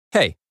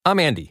Hey, I'm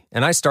Andy,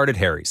 and I started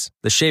Harry's,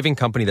 the shaving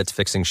company that's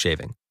fixing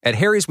shaving. At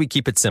Harry's, we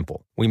keep it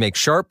simple. We make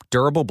sharp,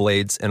 durable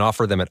blades and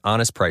offer them at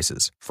honest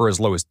prices for as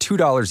low as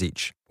 $2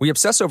 each. We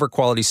obsess over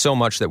quality so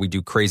much that we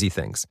do crazy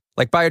things,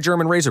 like buy a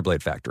German razor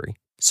blade factory.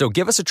 So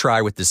give us a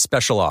try with this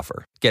special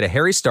offer. Get a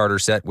Harry starter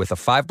set with a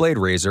 5-blade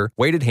razor,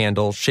 weighted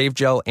handle, shave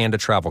gel, and a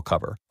travel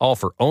cover. All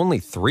for only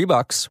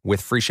 $3 with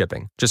free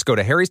shipping. Just go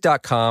to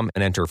harrys.com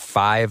and enter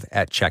 5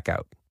 at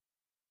checkout.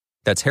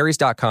 That's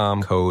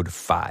harrys.com, code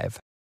 5.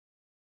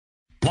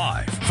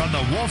 Live from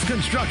the Wolf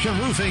Construction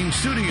Roofing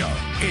Studio,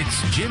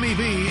 it's Jimmy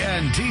B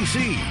and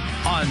TC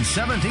on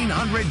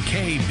 1700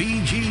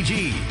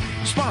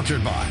 KBGG.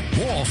 Sponsored by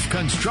Wolf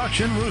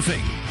Construction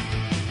Roofing.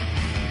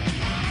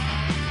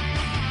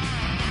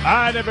 All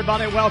right,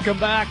 everybody, welcome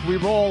back. We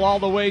roll all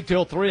the way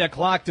till 3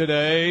 o'clock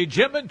today.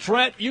 Jim and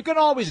Trent, you can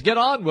always get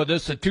on with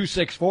us at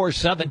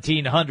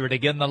 264-1700.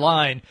 Again, the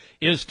line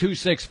is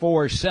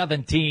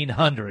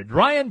 264-1700.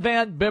 Ryan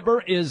Van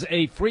Bibber is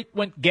a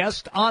frequent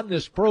guest on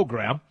this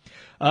program.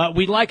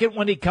 We like it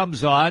when he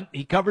comes on.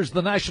 He covers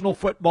the National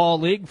Football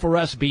League for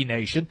SB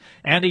Nation,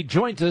 and he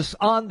joins us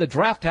on the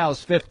Draft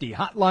House 50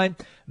 hotline,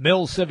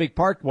 Mills Civic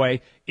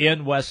Parkway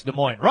in West Des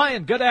Moines.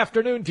 Ryan, good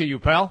afternoon to you,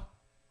 pal.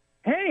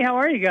 Hey, how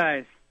are you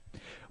guys?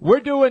 We're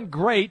doing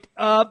great.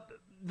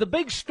 The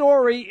big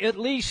story, at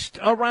least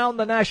around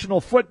the National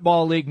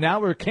Football League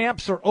now, where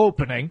camps are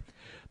opening,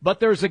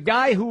 but there's a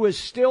guy who is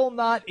still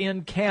not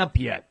in camp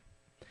yet.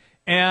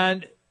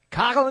 And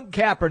Colin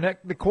Kaepernick,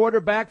 the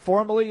quarterback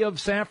formerly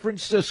of San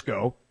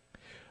Francisco,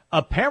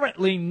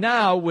 apparently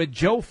now with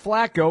Joe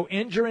Flacco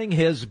injuring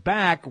his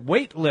back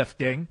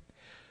weightlifting,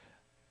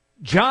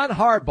 John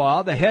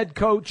Harbaugh, the head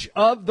coach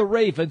of the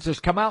Ravens, has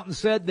come out and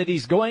said that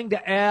he's going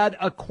to add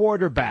a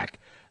quarterback.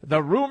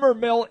 The rumor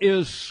mill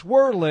is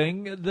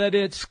swirling that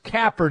it's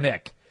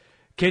Kaepernick.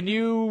 Can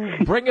you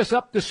bring us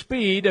up to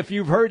speed if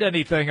you've heard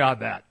anything on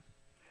that?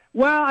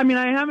 Well, I mean,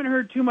 I haven't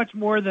heard too much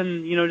more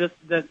than, just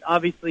that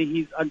obviously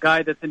he's a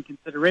guy that's in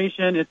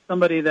consideration. It's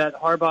somebody that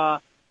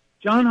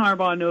John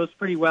Harbaugh knows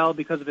pretty well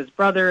because of his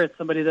brother. It's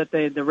somebody that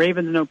the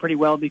Ravens know pretty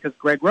well because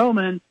Greg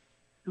Roman,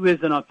 who is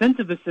an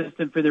offensive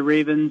assistant for the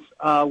Ravens,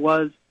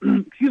 was,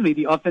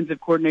 the offensive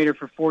coordinator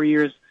for 4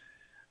 years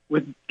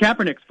with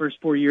Kaepernick's first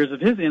 4 years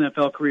of his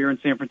NFL career in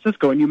San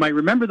Francisco. And you might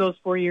remember those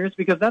 4 years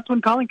because that's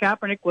when Colin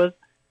Kaepernick was,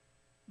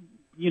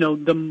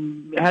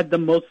 had the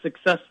most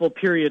successful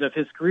period of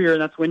his career.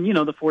 And that's when,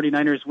 the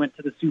 49ers went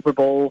to the Super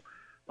Bowl,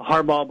 the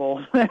Harbaugh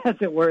Bowl, as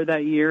it were,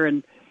 that year.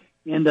 And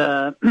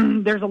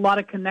there's a lot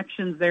of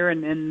connections there,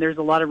 and there's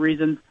a lot of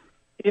reasons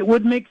it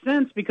would make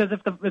sense, because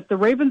if the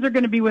Ravens are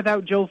going to be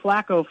without Joe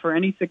Flacco for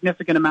any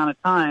significant amount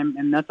of time,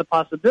 and that's a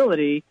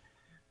possibility,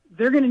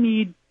 they're going to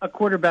need a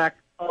quarterback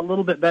a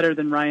little bit better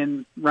than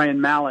Ryan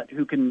Mallett,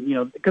 who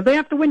can, because they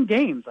have to win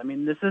games. I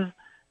mean, this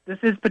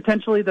is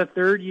potentially the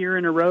third year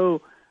in a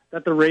row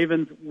that the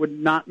Ravens would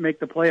not make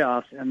the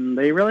playoffs, and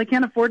they really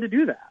can't afford to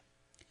do that.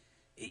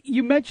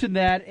 You mentioned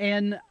that,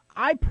 and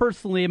I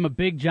personally am a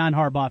big John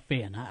Harbaugh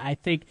fan. I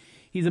think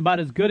he's about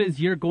as good as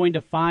you're going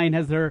to find.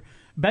 Has there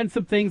been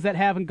some things that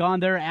haven't gone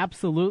there?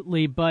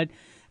 Absolutely. But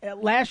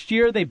last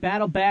year they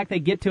battled back. They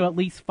get to at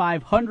least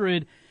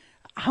 500.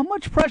 How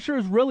much pressure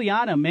is really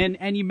on him?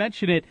 And you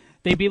mentioned it.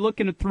 They'd be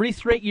looking at 3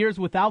 straight years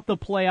without the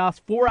playoffs,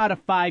 4 out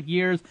of 5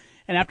 years.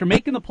 And after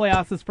making the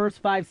playoffs his first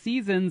 5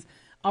 seasons,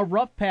 a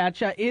rough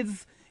patch.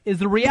 Is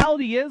the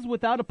reality is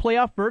without a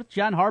playoff berth,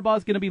 John Harbaugh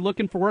is going to be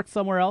looking for work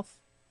somewhere else?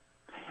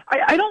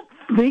 I don't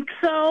think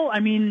so.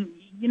 I mean,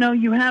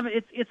 you have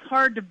it's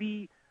hard to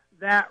be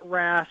that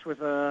rash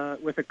with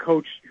a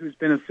coach who's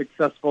been as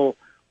successful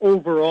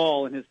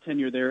overall in his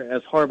tenure there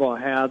as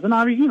Harbaugh has, and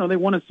obviously, they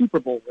won a Super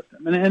Bowl with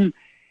him,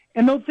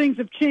 and those things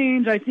have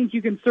changed. I think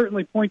you can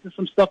certainly point to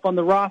some stuff on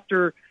the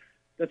roster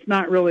that's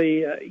not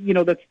really,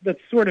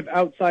 that's sort of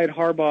outside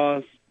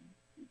Harbaugh's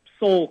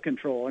sole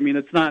control. I mean,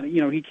 it's not,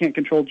 he can't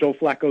control Joe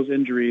Flacco's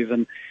injuries,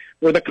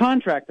 or the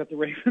contract that the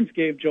Ravens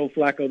gave Joe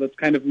Flacco that's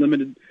kind of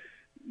limited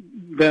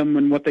them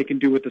and what they can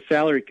do with the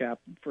salary cap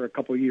for a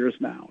couple of years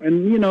now.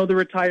 And, the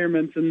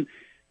retirements and,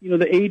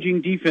 the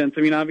aging defense.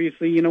 I mean,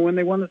 obviously, when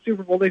they won the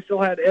Super Bowl, they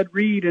still had Ed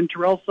Reed, and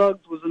Terrell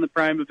Suggs was in the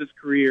prime of his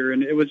career.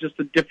 And it was just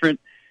a different,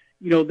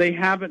 they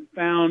haven't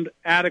found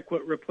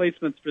adequate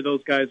replacements for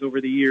those guys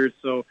over the years.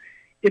 So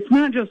it's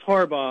not just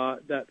Harbaugh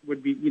that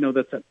would be,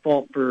 that's at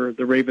fault for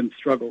the Ravens'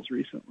 struggles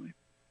recently.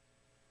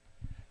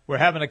 We're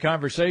having a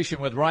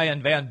conversation with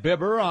Ryan Van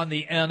Bibber on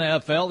the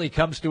NFL. He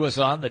comes to us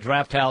on the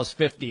Draft House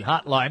 50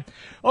 hotline.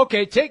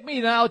 Okay, take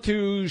me now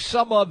to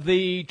some of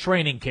the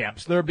training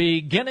camps. They're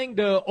beginning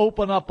to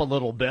open up a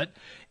little bit.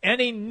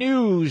 Any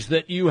news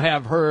that you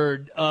have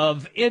heard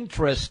of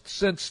interest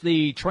since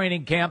the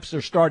training camps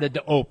are started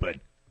to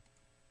open?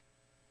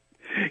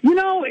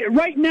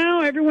 Right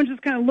now, everyone's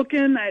just kind of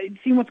looking,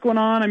 seeing what's going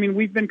on. I mean,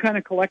 we've been kind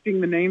of collecting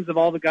the names of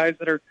all the guys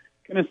that are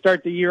going to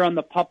start the year on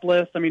the PUP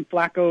list. I mean,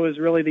 Flacco is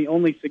really the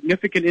only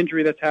significant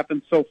injury that's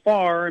happened so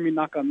far. I mean,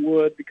 knock on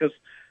wood, because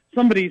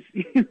somebody's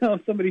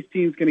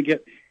team's going to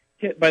get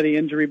hit by the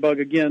injury bug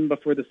again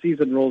before the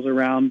season rolls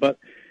around. But,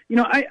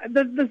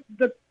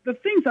 The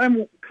things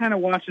I'm kind of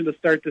watching to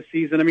start the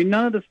season, I mean,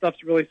 none of the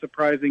stuff's really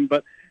surprising,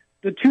 but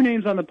the two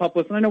names on the pup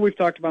list, and I know we've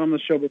talked about them on the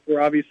show before,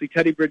 obviously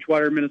Teddy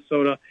Bridgewater in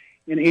Minnesota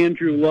and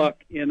Andrew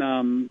Luck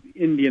in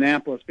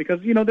Indianapolis, because,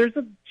 there's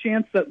a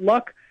chance that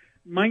Luck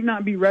might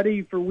not be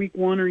ready for week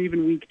 1 or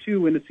even week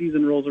 2 when the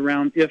season rolls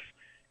around if,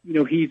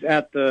 he's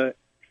at the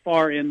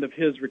far end of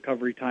his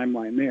recovery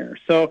timeline there.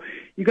 So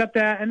you got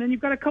that, and then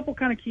you've got a couple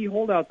kind of key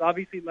holdouts.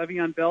 Obviously,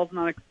 Le'Veon Bell's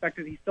not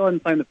expected. He still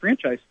hasn't signed the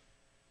franchise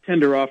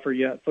tender offer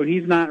yet, so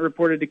he's not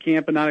reported to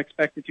camp and not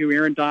expected to.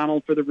 Aaron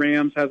Donald for the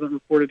Rams hasn't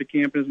reported to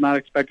camp and is not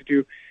expected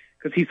to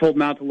because he's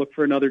holding out to look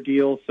for another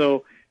deal.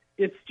 So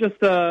it's just,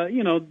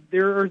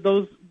 there are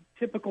those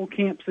typical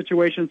camp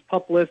situations,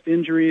 pup list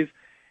injuries,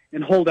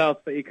 and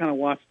holdouts that you kind of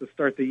watch to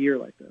start the year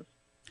like this.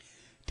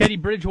 Teddy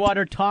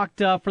Bridgewater talked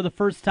for the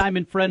first time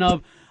in front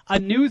of a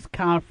news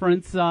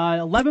conference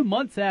 11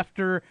 months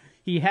after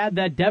he had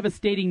that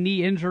devastating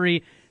knee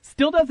injury.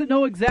 Still doesn't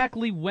know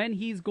exactly when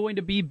he's going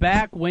to be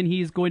back, when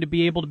he's going to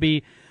be able to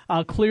be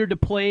cleared to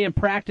play and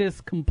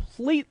practice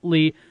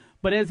completely.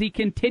 But as he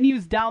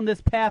continues down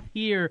this path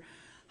here,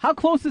 how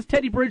close is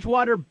Teddy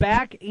Bridgewater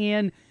back,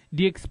 and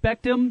do you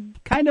expect him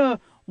kind of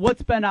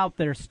what's been out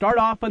there? Start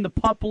off on the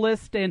pup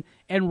list and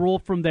roll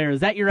from there. Is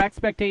that your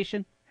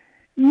expectation?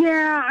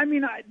 Yeah, I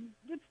mean,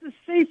 it's the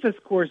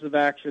safest course of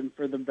action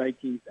for the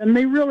Vikings. And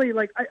they really,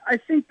 I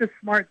think the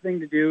smart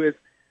thing to do is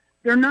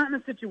they're not in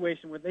a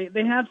situation where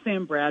they have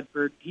Sam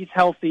Bradford. He's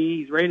healthy.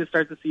 He's ready to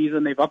start the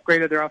season. They've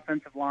upgraded their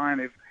offensive line.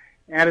 They've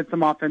added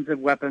some offensive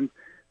weapons.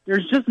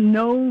 There's just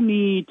no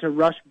need to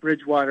rush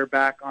Bridgewater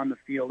back on the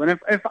field. And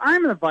if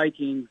I'm the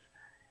Vikings,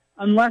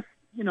 unless,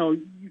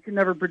 you can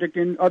never predict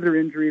other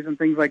injuries and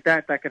things like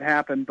that could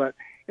happen. But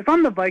if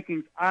I'm the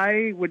Vikings,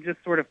 I would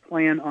just sort of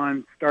plan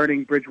on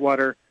starting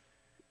Bridgewater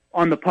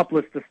on the pup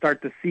list to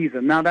start the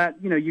season. Now that,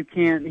 he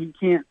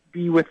can't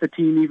be with the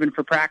team even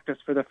for practice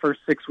for the first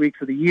 6 weeks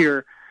of the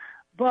year.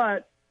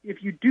 But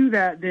if you do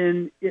that,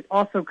 then it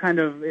also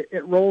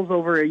it rolls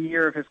over a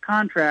year of his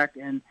contract,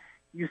 and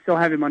you still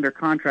have him under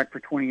contract for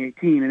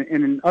 2018.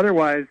 And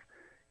otherwise,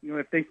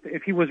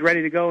 if he was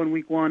ready to go in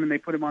week 1 and they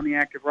put him on the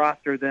active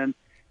roster, then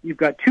you've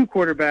got 2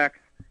 quarterbacks,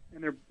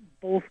 and they're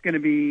both going to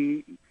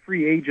be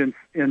free agents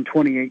in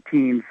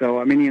 2018. So,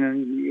 I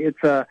mean,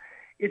 it's a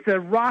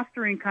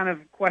rostering kind of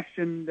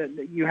question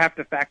that you have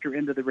to factor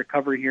into the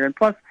recovery here. And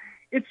plus,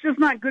 it's just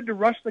not good to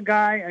rush the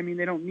guy. I mean,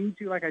 they don't need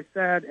to, like I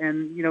said.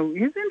 And,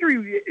 his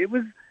injury, it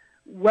was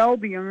well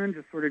beyond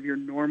just sort of your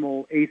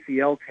normal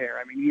ACL tear.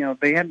 I mean,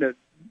 they had to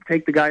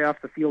take the guy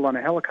off the field on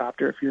a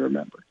helicopter, if you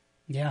remember.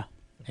 Yeah,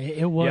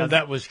 it was. Yeah,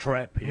 that was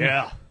trip.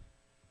 Yeah.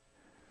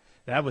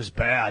 That was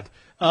bad.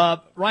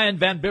 Ryan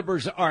Van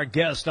Bibber's our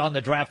guest on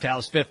the Draft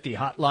House 50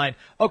 hotline.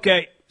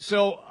 Okay,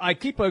 so I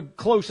keep a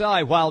close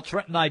eye while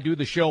Trent and I do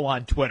the show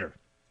on Twitter.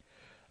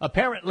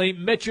 Apparently,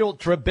 Mitchell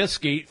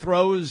Trubisky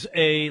throws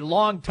a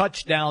long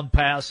touchdown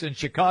pass in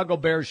Chicago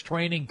Bears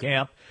training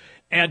camp,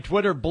 and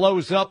Twitter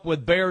blows up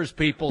with Bears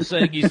people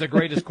saying he's the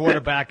greatest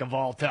quarterback of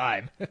all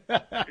time.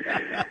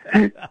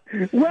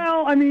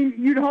 Well, I mean,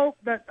 you'd hope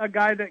that a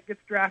guy that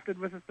gets drafted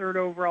with a 3rd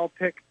overall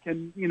pick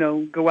can,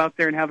 go out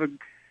there and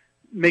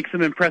make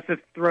some impressive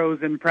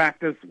throws in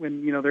practice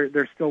when,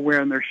 they're still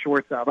wearing their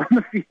shorts out on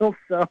the field.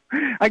 So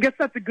I guess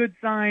that's a good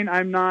sign.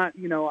 I'm not,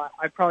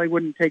 I probably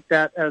wouldn't take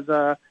that as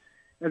a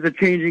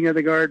changing of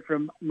the guard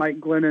from Mike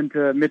Glennon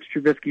to Mitch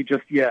Trubisky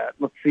just yet.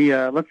 Let's see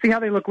how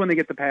they look when they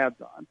get the pads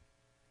on.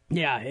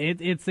 Yeah,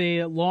 it's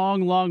a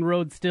long, long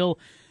road still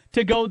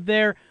to go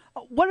there.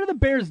 What do the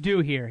Bears do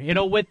here?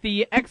 With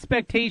the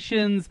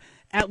expectations,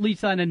 at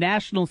least on a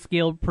national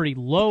scale, pretty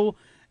low.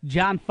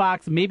 John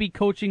Fox maybe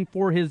coaching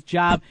for his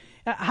job.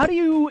 How do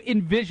you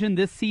envision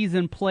this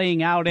season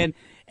playing out? And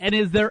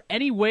is there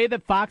any way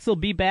that Fox will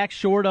be back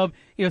short of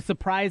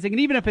surprising? And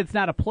even if it's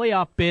not a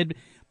playoff bid,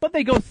 but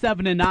they go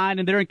 7-9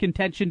 and they're in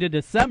contention to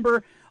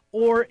December,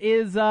 or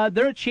is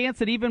there a chance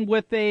that even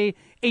with a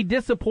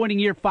disappointing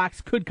year,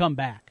 Fox could come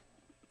back?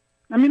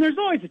 I mean, there's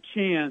always a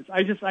chance.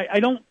 I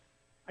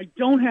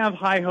don't have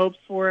high hopes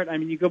for it. I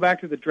mean, you go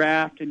back to the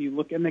draft and you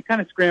look, and they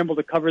kind of scramble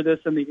to cover this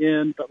in the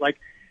end, but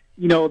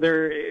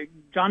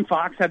John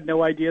Fox had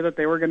no idea that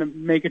they were going to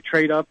make a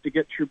trade up to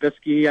get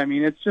Trubisky. I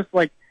mean, it's just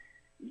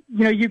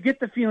you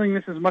get the feeling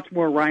this is much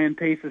more Ryan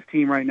Pace's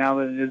team right now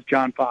than it is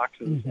John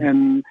Fox's.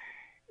 Mm-hmm.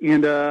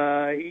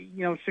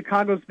 And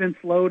Chicago's been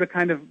slow to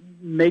kind of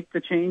make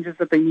the changes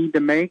that they need to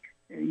make.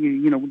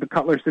 The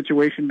Cutler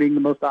situation being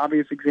the most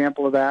obvious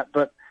example of that.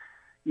 But,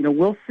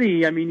 we'll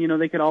see. I mean,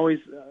 they could always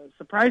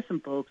surprise some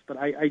folks, but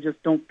I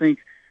just don't think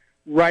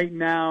right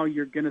now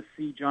you're going to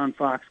see John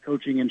Fox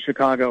coaching in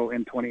Chicago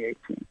in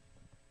 2018.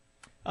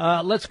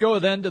 Let's go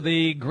then to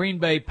the Green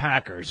Bay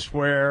Packers,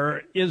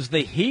 where is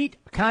the heat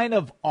kind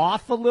of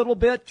off a little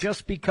bit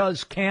just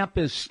because camp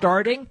is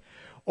starting,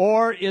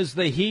 or is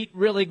the heat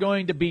really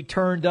going to be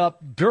turned up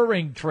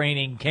during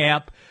training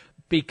camp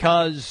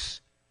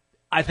because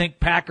I think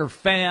Packer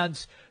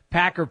fans,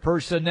 Packer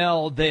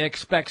personnel, they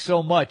expect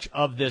so much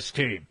of this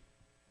team?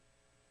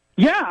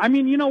 Yeah, I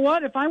mean, you know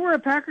what? If I were a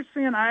Packers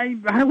fan,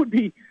 I would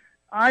be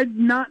I'd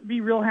not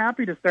be real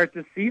happy to start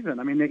this season.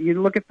 I mean,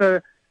 you look at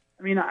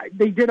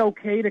they did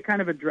okay to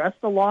kind of address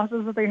the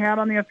losses that they had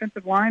on the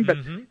offensive line, but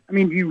I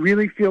mean, do you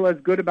really feel as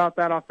good about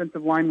that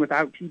offensive line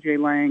without TJ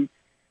Lang,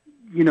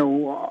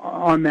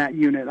 on that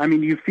unit? I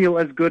mean, do you feel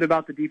as good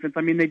about the defense?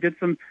 I mean,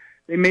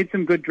 they made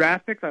some good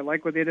draft picks. I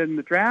like what they did in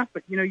the draft,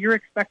 but you're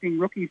expecting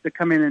rookies to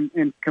come in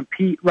and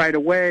compete right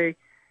away,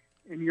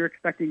 and you're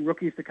expecting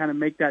rookies to kind of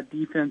make that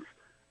defense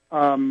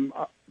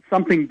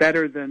something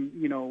better than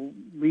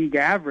league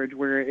average,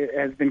 where it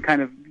has been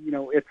kind of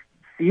its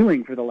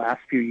ceiling for the last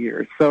few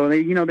years. So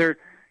their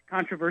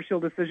controversial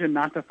decision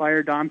not to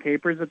fire Dom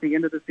Capers at the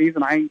end of the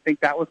season, I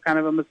think that was kind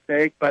of a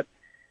mistake. But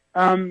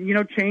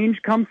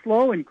change comes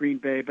slow in Green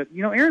Bay. But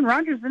Aaron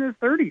Rodgers is in his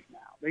 30s now.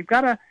 They've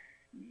got to.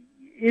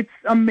 It's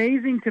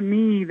amazing to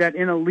me that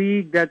in a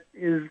league that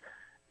is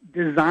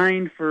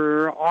designed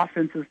for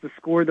offenses to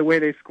score the way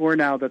they score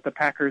now, that the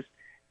Packers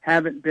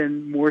haven't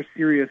been more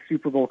serious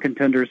Super Bowl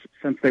contenders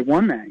since they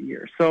won that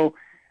year. So,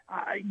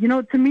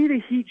 to me, the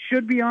heat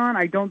should be on.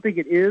 I don't think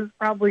it is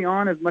probably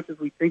on as much as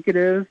we think it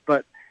is.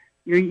 But,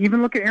 you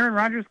even look at Aaron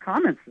Rodgers'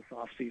 comments this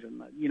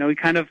offseason. He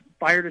kind of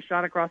fired a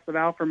shot across the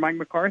bow for Mike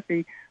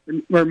McCarthy,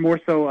 or more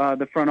so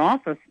the front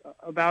office,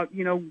 about,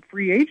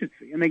 free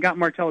agency. And they got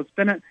Martellus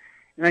Bennett,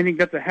 and I think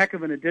that's a heck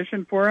of an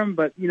addition for him.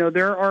 But,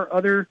 there are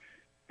other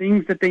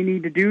things that they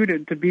need to do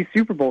to be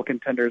Super Bowl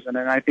contenders. And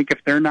I think if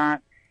they're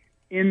not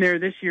in there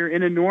this year,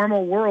 in a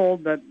normal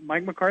world, that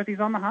Mike McCarthy's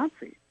on the hot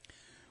seat.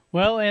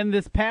 Well, and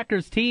this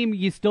Packers team,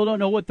 you still don't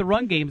know what the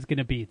run game's going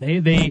to be.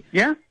 They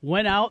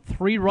went out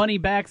 3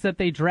 running backs that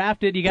they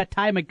drafted. You got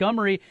Ty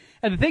Montgomery.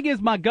 And the thing is,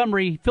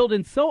 Montgomery filled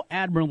in so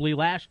admirably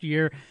last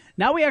year.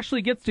 Now he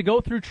actually gets to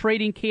go through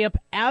training camp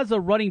as a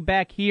running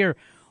back here.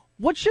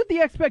 What should the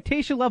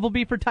expectation level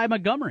be for Ty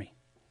Montgomery?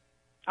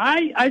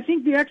 I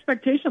think the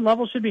expectation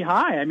level should be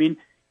high. I mean,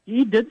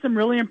 he did some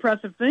really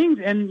impressive things,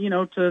 and,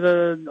 to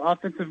the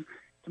offensive,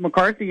 to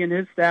McCarthy and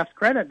his staff's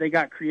credit, they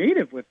got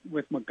creative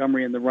with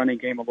Montgomery in the running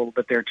game a little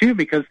bit there, too,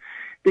 because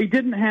they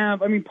didn't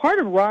have, part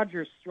of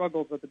Rodgers'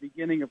 struggles at the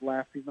beginning of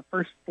last season, the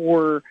first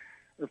 4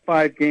 or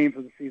 5 games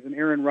of the season,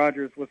 Aaron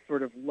Rodgers was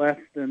sort of less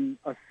than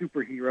a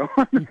superhero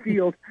on the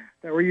field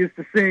that we're used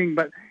to seeing.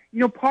 But,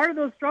 part of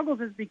those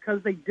struggles is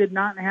because they did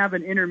not have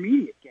an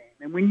intermediate game.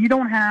 And when you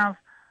don't have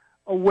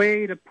a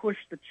way to push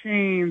the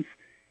chains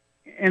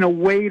and a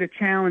way to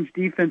challenge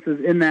defenses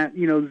in that,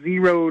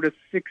 0 to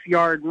 6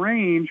 yard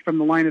range from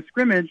the line of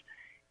scrimmage,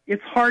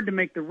 it's hard to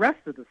make the rest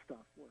of the stuff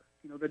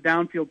work. The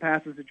downfield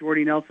passes to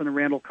Jordy Nelson and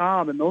Randall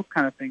Cobb and those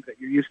kind of things that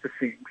you're used to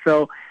seeing.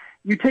 So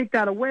you take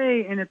that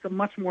away, and it's a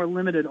much more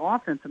limited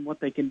offense in what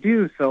they can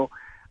do. So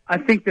I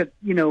think that,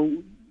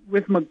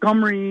 with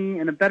Montgomery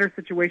and a better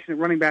situation at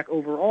running back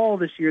overall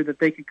this year, that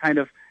they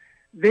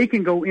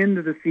can go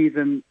into the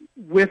season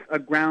with a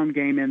ground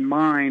game in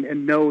mind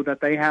and know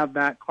that they have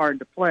that card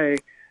to play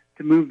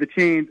to move the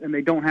chains, and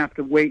they don't have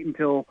to wait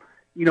until,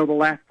 the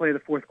last play of the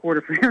fourth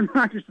quarter for Aaron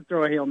Rodgers to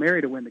throw a Hail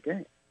Mary to win the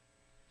game.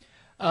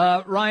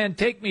 Ryan,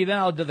 take me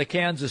now to the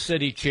Kansas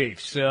City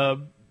Chiefs.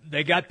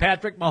 They got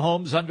Patrick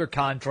Mahomes under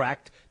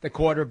contract, the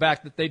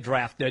quarterback that they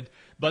drafted,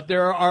 but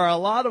there are a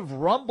lot of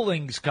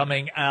rumblings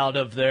coming out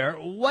of there.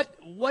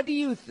 What do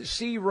you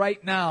see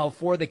right now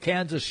for the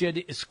Kansas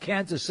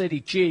City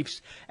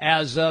Chiefs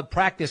as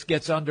practice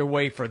gets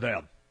underway for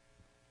them?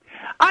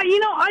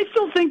 I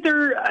still think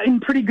they're in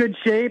pretty good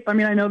shape. I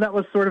know that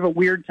was sort of a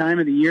weird time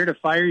of the year to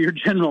fire your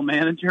general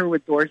manager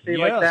with Dorsey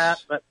like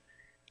that, but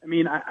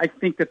I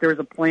think that there's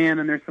a plan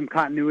and there's some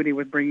continuity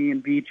with bringing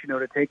in Veach,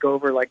 to take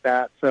over like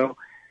that. So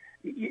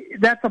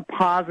that's a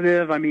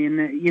positive.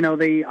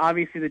 They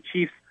obviously, the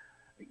Chiefs,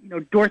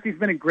 Dorsey's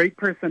been a great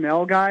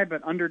personnel guy,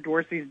 but under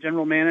Dorsey's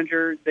general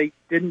manager, they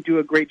didn't do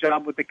a great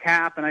job with the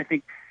cap. And I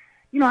think,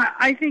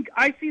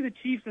 I see the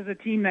Chiefs as a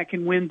team that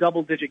can win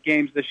double-digit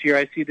games this year.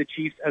 I see the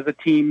Chiefs as a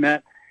team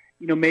that,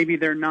 maybe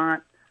they're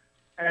not,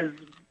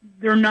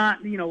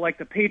 like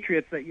the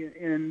Patriots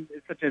and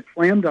it's such a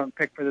slam dunk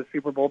pick for the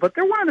Super Bowl, but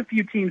they're one of the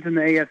few teams in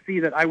the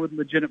AFC that I would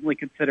legitimately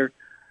consider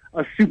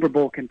a Super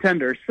Bowl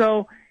contender.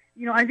 So,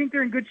 I think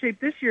they're in good shape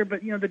this year,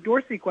 but, the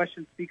Dorsey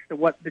question speaks to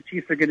what the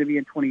Chiefs are going to be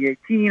in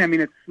 2018.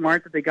 It's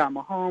smart that they got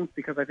Mahomes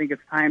because I think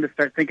it's time to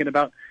start thinking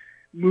about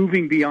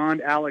moving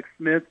beyond Alex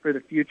Smith for the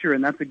future,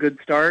 and that's a good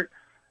start.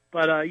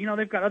 But,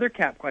 they've got other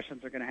cap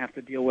questions they're going to have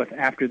to deal with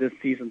after this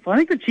season. So I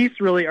think the Chiefs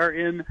really are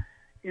in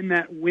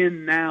that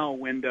win-now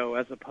window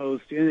as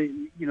opposed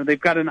to, they've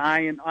got an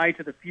eye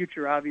to the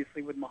future,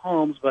 obviously, with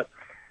Mahomes, but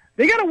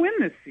they got to win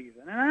this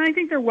season, and I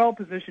think they're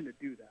well-positioned to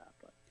do that.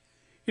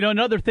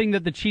 Another thing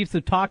that the Chiefs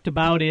have talked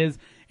about is,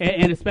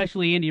 and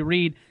especially Andy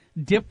Reid,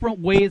 different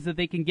ways that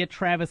they can get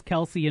Travis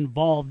Kelce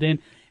involved. And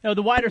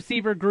the wide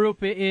receiver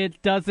group,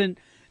 it doesn't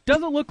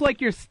look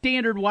like your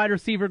standard wide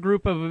receiver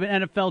group of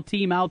an NFL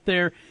team out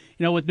there.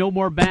 With no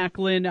more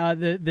Backlund,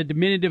 the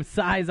diminutive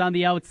size on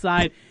the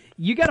outside,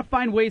 you got to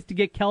find ways to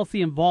get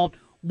Kelce involved.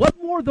 What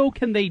more though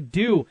can they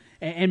do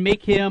and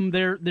make him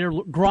their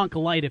Gronk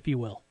light, if you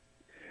will?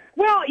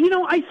 Well,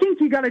 I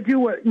think you got to do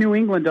what New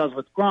England does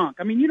with Gronk.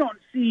 You don't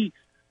see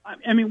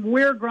I mean,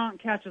 where Gronk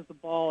catches the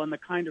ball and the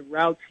kind of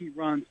routes he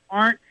runs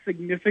aren't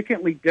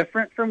significantly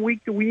different from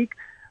week to week.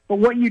 But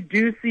what you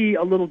do see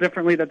a little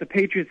differently that the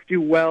Patriots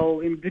do well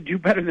and do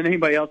better than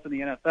anybody else in the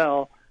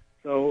NFL.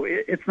 So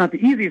it's not the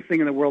easiest thing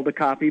in the world to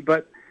copy.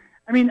 But,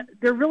 I mean,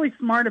 they're really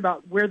smart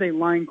about where they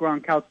line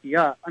Gronkowski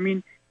up. I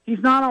mean, he's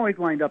not always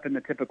lined up in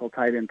the typical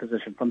tight end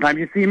position. Sometimes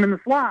you see him in the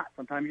slot.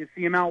 Sometimes you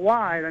see him out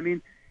wide. I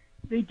mean,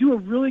 they do a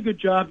really good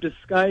job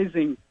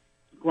disguising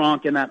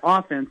Gronk in that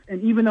offense,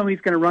 and even though he's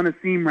going to run a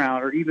seam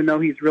route, or even though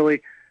he's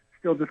really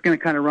still just going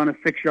to kind of run a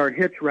 6-yard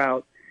hitch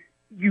route,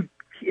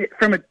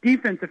 from a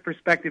defensive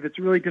perspective, it's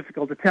really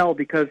difficult to tell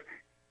because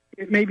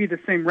it may be the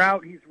same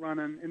route he's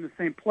running in the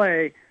same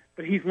play,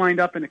 but he's lined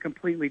up in a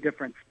completely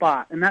different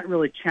spot, and that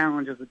really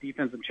challenges the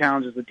defense and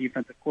challenges the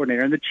defensive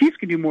coordinator. And the Chiefs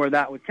can do more of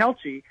that with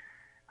Kelce.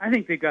 I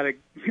think they've got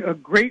a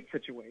great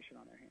situation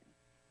on their hands.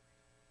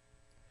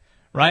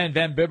 Ryan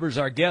Van Bibber's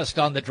our guest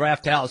on the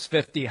Draft House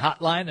 50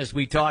 hotline as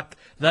we talk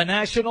the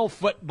National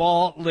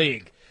Football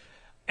League.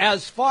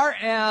 As far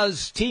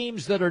as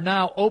teams that are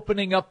now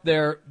opening up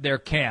their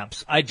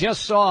camps, I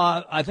just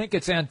saw, I think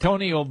it's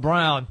Antonio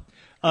Brown,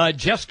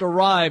 just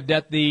arrived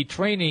at the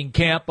training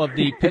camp of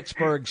the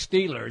Pittsburgh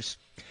Steelers.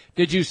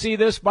 Did you see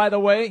this, by the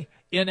way?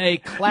 In a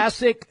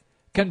classic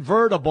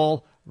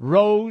convertible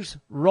Rolls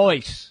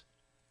Royce.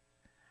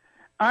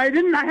 I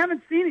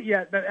haven't seen it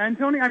yet, but as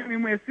soon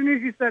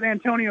as you said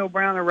Antonio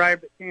Brown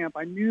arrived at camp,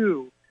 I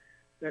knew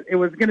that it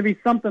was going to be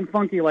something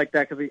funky like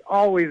that because he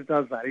always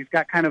does that. He's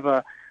got kind of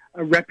a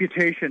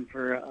reputation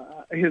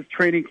for his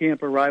training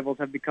camp arrivals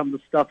have become the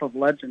stuff of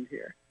legend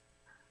here.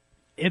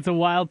 It's a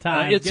wild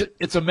time.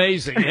 It's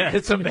amazing. Yeah,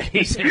 it's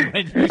amazing.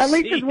 When you at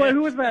least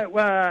who was that?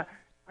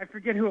 I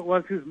forget who it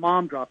was whose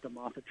mom dropped him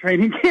off at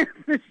training camp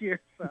this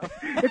year. So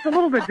it's a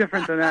little bit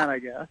different than that, I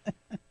guess.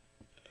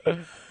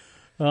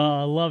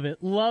 Oh, I love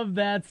it. Love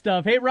that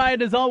stuff. Hey,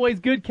 Ryan, as always,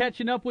 good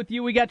catching up with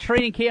you. We got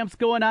training camps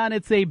going on.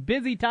 It's a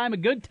busy time, a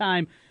good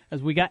time,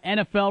 as we got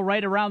NFL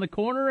right around the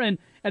corner and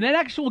an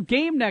actual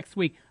game next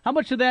week. How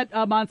much of that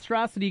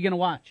monstrosity are you going to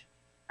watch?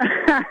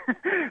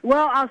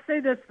 Well, I'll say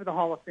this for the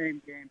Hall of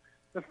Fame game.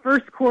 The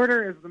first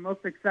quarter is the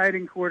most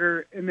exciting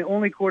quarter and the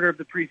only quarter of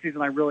the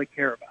preseason I really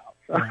care about.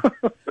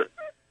 So.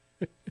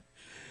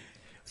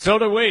 So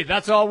do we.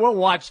 That's all we'll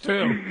watch,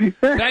 too.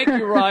 Thank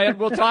you, Ryan.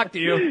 We'll talk to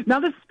you. Now,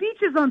 the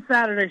speeches on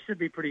Saturday should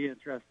be pretty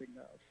interesting,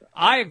 though. So.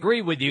 I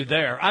agree with you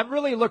there. I'm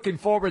really looking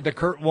forward to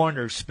Kurt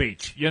Warner's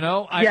speech. You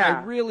know,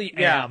 I really am.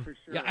 Yeah, for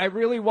sure. I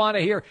really want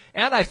to hear.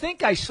 And I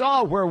think I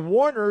saw where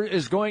Warner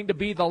is going to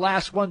be the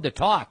last one to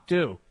talk,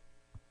 too.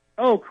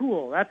 Oh,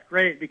 cool. That's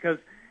great because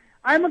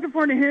I'm looking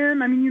forward to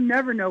him. I mean, you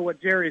never know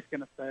what Jerry's going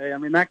to say. I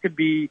mean, that could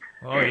be.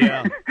 Oh,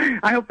 yeah.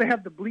 I hope they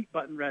have the bleep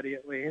button ready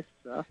at least.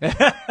 So.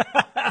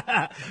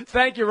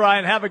 Thank you,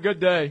 Ryan. Have a good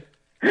day.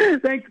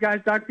 Thanks,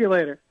 guys. Talk to you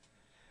later.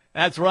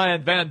 That's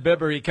Ryan Van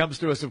Bibber. He comes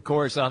to us, of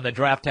course, on the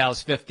Draft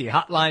House 50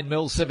 hotline,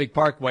 Mills Civic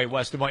Parkway,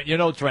 West Des Moines. You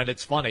know, Trent,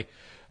 it's funny.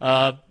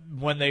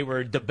 When they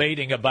were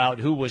debating about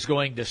who was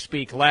going to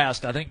speak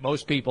last, I think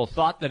most people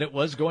thought that it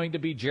was going to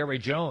be Jerry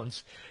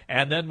Jones.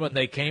 And then when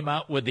they came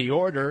out with the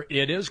order,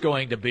 it is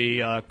going to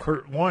be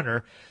Kurt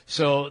Warner.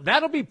 So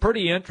that'll be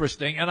pretty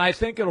interesting. And I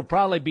think it'll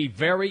probably be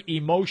very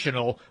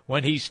emotional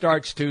when he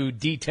starts to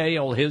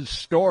detail his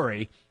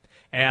story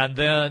and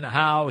then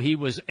how he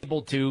was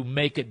able to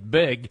make it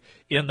big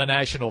in the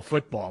National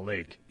Football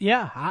League.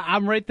 Yeah,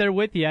 I'm right there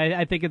with you.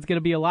 I think it's going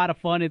to be a lot of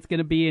fun. It's going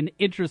to be an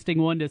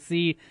interesting one to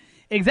see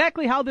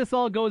exactly how this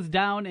all goes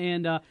down,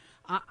 and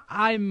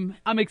I'm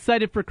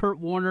excited for Kurt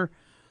Warner.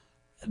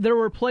 There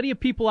were plenty of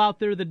people out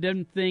there that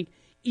didn't think,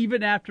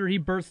 even after he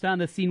burst on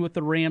the scene with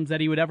the Rams, that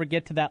he would ever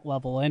get to that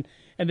level. And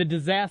the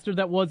disaster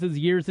that was his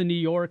years in New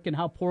York and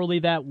how poorly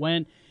that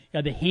went,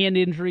 the hand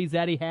injuries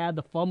that he had,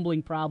 the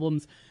fumbling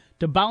problems,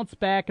 to bounce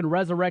back and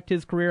resurrect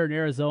his career in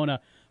Arizona.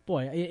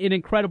 Boy, an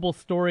incredible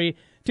story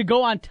to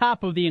go on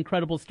top of the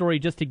incredible story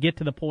just to get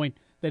to the point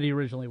that he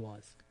originally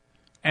was.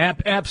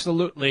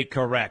 Absolutely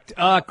correct.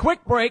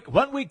 Quick break.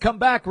 When we come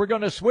back, we're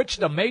going to switch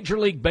to Major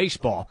League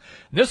Baseball.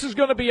 This is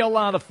going to be a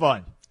lot of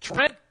fun.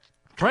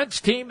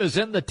 Trent's team is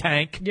in the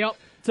tank. Yep,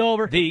 it's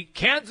over.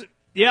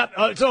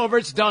 It's over.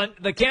 It's done.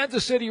 The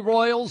Kansas City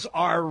Royals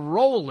are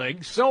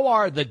rolling. So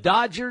are the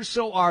Dodgers.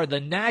 So are the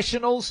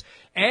Nationals.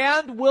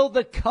 And will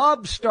the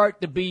Cubs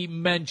start to be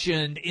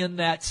mentioned in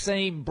that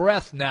same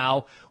breath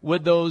now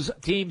with those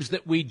teams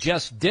that we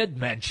just did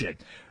mention?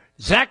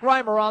 Zach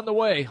Reimer on the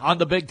way on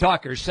the Big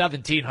Talker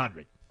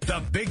 1700.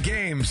 The big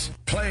games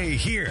play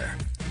here.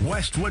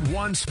 Westwood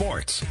One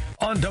Sports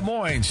on Des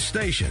Moines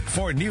Station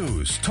for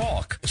news,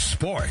 talk,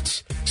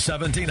 sports.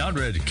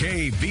 1700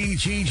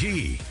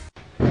 KBGG.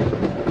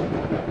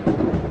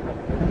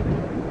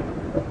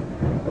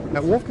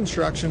 At Wolf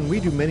Construction, we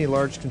do many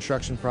large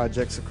construction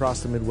projects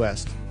across the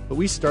Midwest, but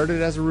we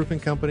started as a roofing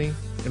company,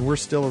 and we're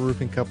still a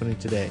roofing company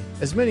today.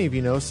 As many of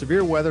you know,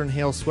 severe weather and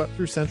hail swept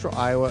through central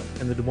Iowa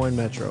and the Des Moines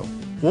metro.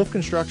 Wolf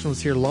Construction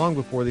was here long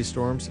before these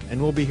storms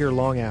and will be here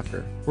long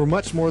after. We're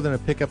much more than a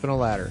pickup and a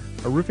ladder.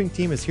 Our roofing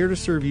team is here to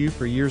serve you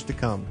for years to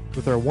come.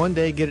 With our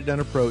one-day get-it-done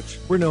approach,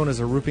 we're known as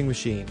a roofing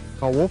machine.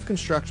 Call Wolf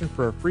Construction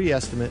for a free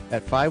estimate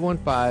at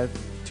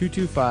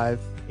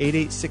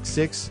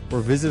 515-225-8866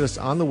 or visit us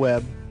on the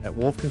web at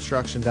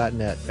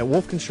wolfconstruction.net. At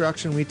Wolf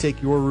Construction, we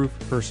take your roof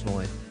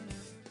personally.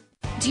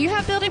 Do you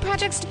have building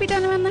projects to be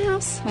done around the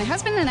house? My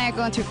husband and I are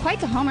going through quite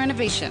the home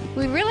renovation.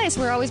 We realize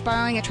we're always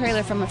borrowing a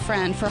trailer from a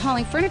friend for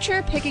hauling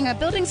furniture, picking up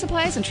building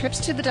supplies, and trips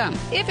to the dump,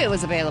 if it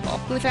was available.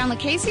 We found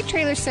Lucchese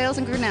Trailer Sales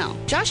in Grinnell.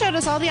 Josh showed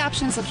us all the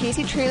options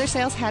Lucchese Trailer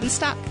Sales had in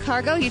stock.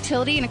 Cargo,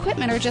 utility, and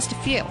equipment are just a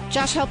few.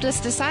 Josh helped us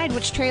decide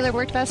which trailer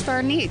worked best for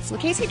our needs.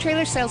 Lucchese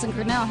Trailer Sales in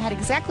Grinnell had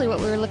exactly what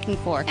we were looking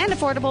for, and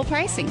affordable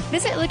pricing.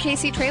 Visit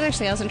Lucchese Trailer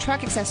Sales and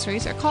Truck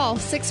Accessories or call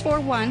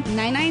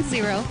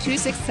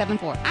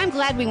 641-990-2674. I'm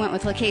glad we went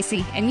with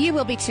Lucchese, and you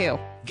will be too.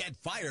 Get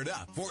fired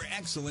up for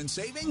excellent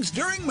savings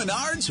during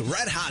Menards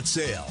Red Hot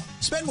Sale.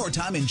 Spend more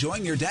time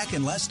enjoying your deck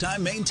and less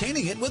time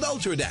maintaining it with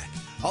UltraDeck.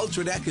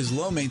 UltraDeck is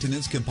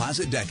low-maintenance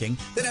composite decking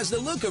that has the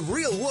look of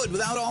real wood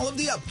without all of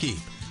the upkeep.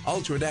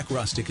 UltraDeck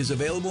Rustic is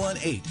available in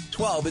 8,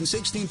 12, and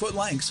 16-foot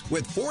lengths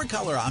with 4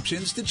 color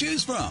options to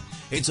choose from.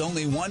 It's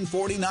only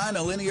 $149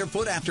 a linear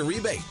foot after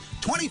rebate.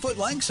 20-foot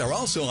lengths are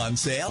also on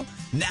sale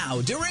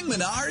now during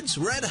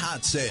Menards Red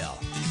Hot Sale.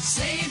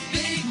 Save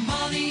big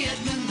money at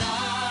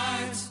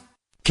Menards.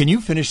 Can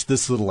you finish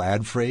this little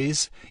ad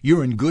phrase?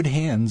 You're in good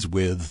hands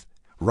with...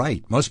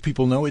 Right, most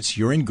people know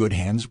you're in good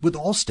hands with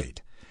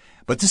Allstate.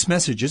 But this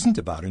message isn't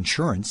about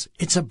insurance,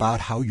 it's about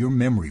how your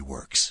memory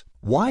works.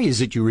 Why is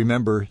it you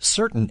remember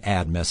certain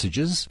ad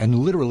messages and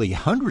literally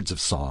hundreds of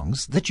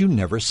songs that you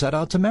never set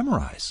out to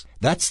memorize?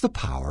 That's the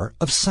power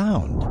of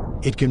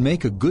sound. It can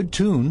make a good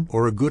tune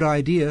or a good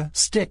idea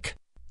stick.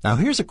 Now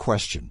here's a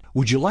question.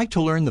 Would you like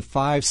to learn the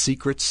 5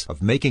 secrets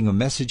of making a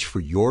message for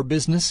your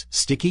business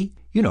sticky?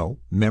 You know,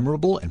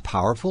 memorable and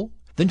powerful?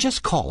 Then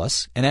just call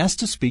us and ask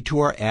to speak to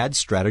our ad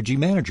strategy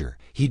manager.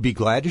 He'd be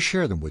glad to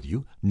share them with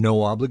you,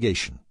 no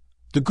obligation.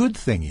 The good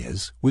thing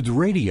is, with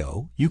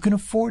radio, you can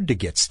afford to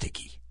get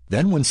sticky.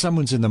 Then when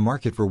someone's in the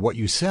market for what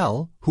you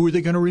sell, who are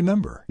they going to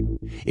remember?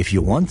 If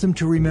you want them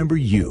to remember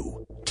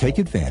you, take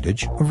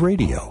advantage of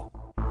radio.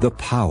 The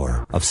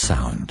power of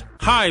sound.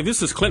 Hi,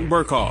 this is Clint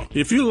Burkhall.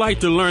 If you'd like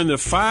to learn the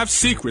 5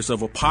 secrets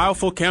of a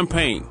powerful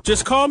campaign,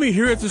 just call me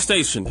here at the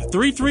station,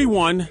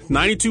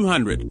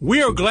 331-9200.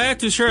 We are glad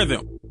to share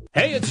them.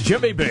 Hey, it's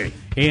Jimmy B.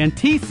 And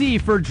TC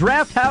for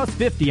Draft House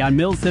 50 on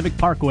Mills Civic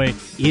Parkway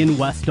in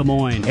West Des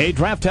Moines. Hey,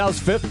 Draft House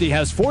 50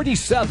 has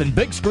 47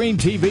 big screen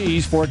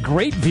TVs for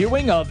great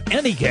viewing of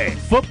any game.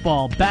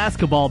 Football,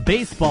 basketball,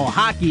 baseball,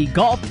 hockey,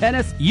 golf,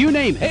 tennis, you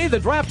name it. Hey, the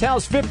Draft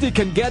House 50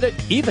 can get it,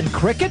 even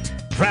cricket.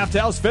 Draft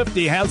House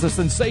 50 has a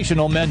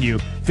sensational menu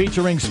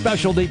featuring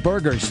specialty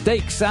burgers,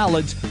 steak,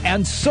 salads,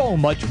 and so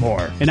much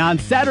more. And on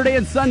Saturday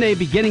and Sunday,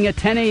 beginning at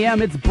 10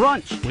 a.m., it's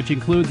brunch, which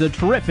includes a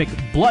terrific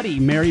Bloody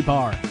Mary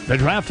bar. The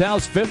Draft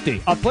House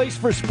 50, a place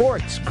for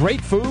sports,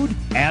 great food,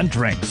 and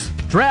drinks.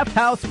 Draft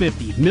House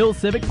 50, Mills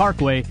Civic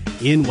Parkway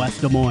in West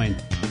Des Moines.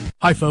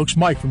 Hi folks,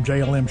 Mike from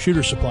JLM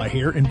Shooter Supply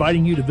here,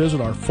 inviting you to visit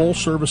our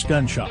full-service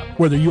gun shop.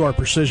 Whether you are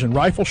precision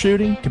rifle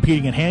shooting,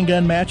 competing in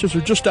handgun matches,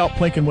 or just out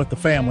plinking with the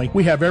family,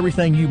 we have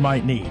everything you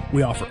might need.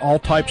 We offer all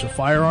types of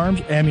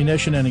firearms,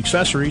 ammunition, and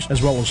accessories,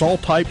 as well as all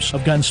types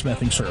of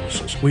gunsmithing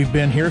services. We've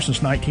been here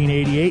since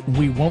 1988, and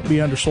we won't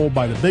be undersold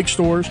by the big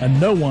stores,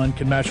 and no one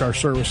can match our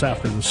service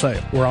after the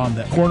sale. We're on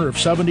the corner of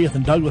 70th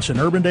and Douglas in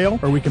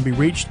Urbandale, or we can be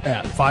reached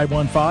at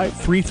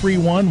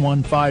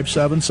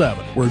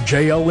 515-331-1577. We're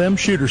JLM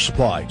Shooter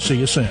Supply. See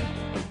you soon.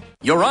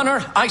 Your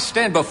Honor, I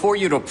stand before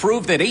you to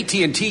prove that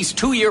AT&T's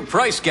 2-year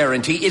price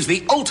guarantee is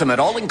the ultimate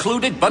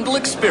all-included bundle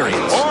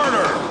experience.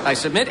 Order! I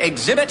submit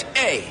Exhibit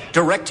A,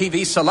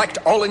 DirecTV Select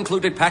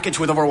all-included package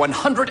with over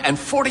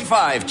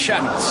 145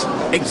 channels.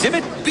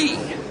 Exhibit B,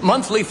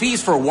 monthly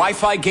fees for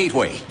Wi-Fi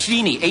gateway,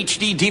 Genie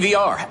HD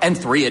DVR, and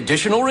 3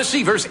 additional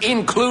receivers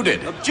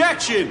included.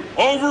 Objection!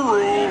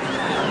 Overruled.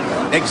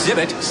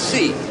 Exhibit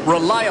C,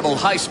 reliable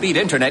high-speed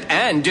internet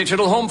and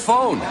digital home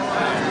phone.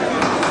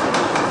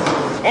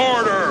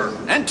 Order!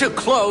 And to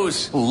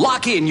close,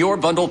 lock in your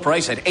bundle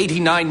price at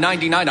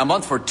 $89.99 a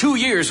month for 2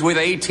 years with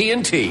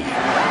AT&T.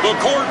 The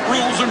court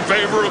rules in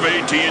favor of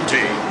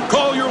AT&T.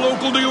 Call your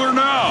local dealer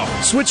now.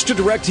 Switch to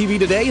DirecTV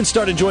today and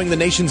start enjoying the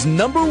nation's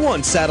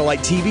 #1 satellite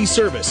TV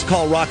service.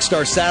 Call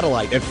Rockstar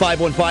Satellite at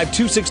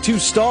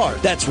 515-262-STAR.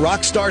 That's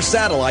Rockstar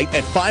Satellite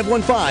at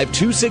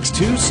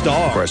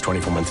 515-262-STAR. Requires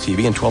 24-month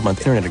TV and 12-month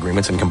internet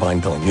agreements and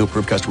combined billing. New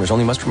approved customers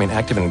only must remain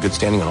active and in good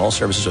standing on all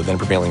services or then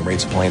prevailing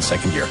rates apply in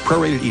second year.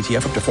 Prorated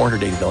ETF up to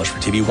 $480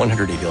 for TV,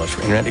 $180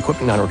 for internet,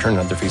 equipment non-return,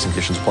 and other fees and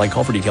conditions apply.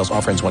 Call for details.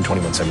 Offer ends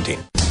 1/21/17.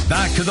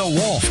 Back to the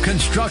Wolf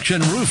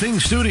Construction Roofing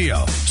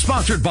Studio.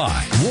 Sponsored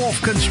by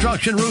Wolf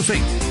Construction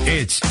Roofing.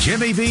 It's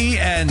Jimmy B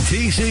and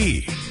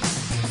TC.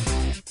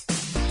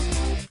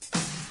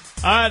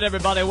 All right,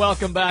 everybody,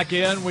 welcome back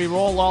in. We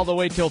roll all the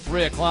way till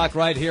 3 o'clock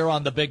right here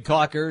on the Big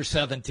Talker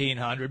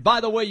 1700.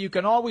 By the way, you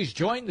can always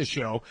join the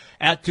show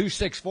at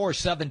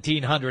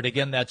 264-1700.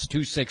 Again, that's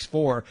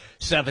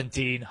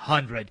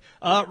 264-1700.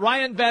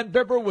 Ryan Van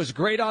Bibber was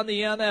great on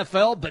the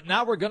NFL, but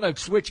now we're going to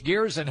switch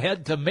gears and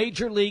head to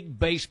Major League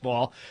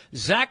Baseball.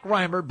 Zach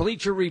Reimer,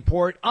 Bleacher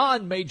Report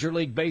on Major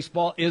League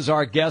Baseball, is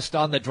our guest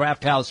on the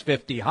Draft House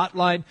 50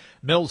 hotline,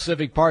 Mills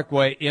Civic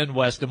Parkway in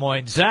West Des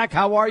Moines. Zach,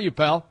 how are you,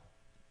 pal?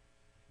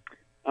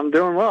 I'm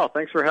doing well.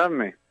 Thanks for having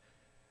me.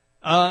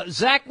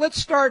 Zach,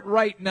 let's start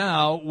right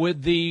now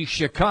with the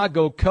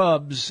Chicago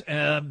Cubs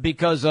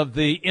because of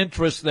the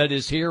interest that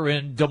is here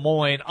in Des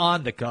Moines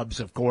on the Cubs,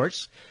 of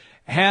course.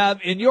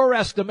 In your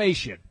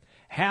estimation,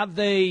 have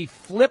they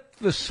flipped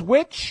the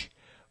switch,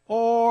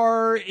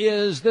 or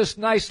is this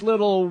nice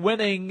little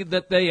winning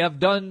that they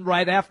have done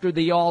right after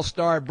the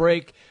All-Star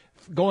break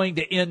going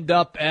to end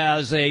up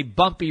as a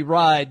bumpy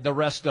ride the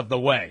rest of the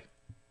way?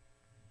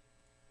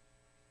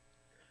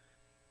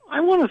 I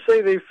want to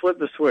say they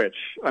flipped the switch.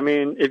 I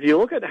mean, if you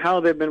look at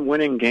how they've been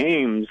winning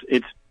games,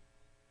 it's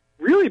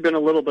really been a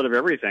little bit of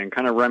everything,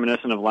 kind of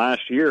reminiscent of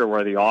last year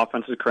where the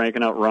offense is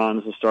cranking out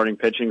runs, the starting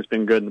pitching's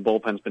been good, and the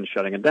bullpen's been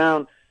shutting it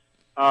down,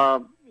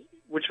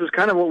 which was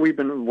kind of what we've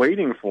been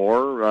waiting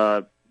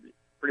for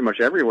pretty much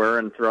everywhere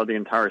and throughout the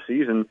entire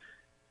season.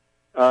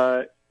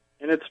 And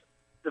it's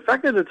the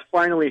fact that it's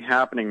finally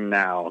happening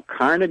now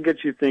kind of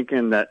gets you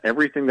thinking that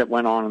everything that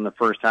went on in the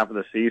first half of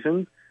the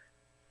season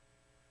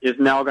is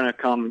now going to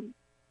come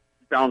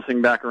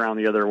bouncing back around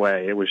the other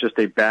way. It was just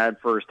a bad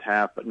first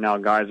half, but now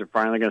guys are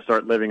finally going to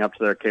start living up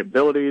to their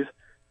capabilities.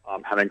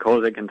 Having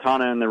Jose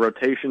Quintana in the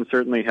rotation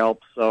certainly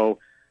helps. So,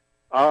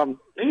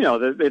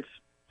 it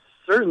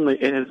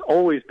has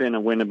always been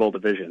a winnable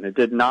division. It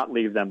did not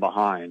leave them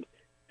behind,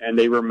 and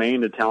they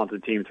remained a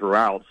talented team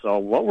throughout. So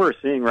what we're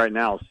seeing right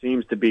now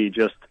seems to be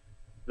just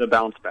the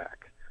bounce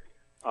back.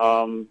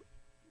 I'm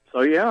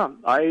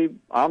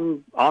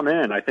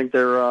in. I think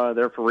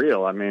they're for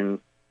real. I mean,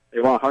 they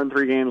won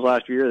 103 games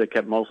last year. They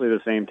kept mostly the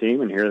same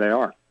team, and here they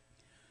are.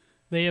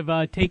 They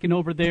have taken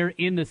over there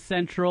in the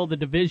Central, the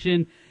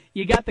division.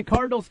 You got the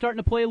Cardinals starting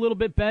to play a little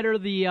bit better.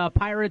 The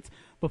Pirates,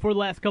 before the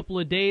last couple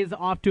of days,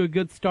 off to a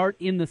good start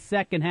in the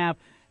second half.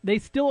 They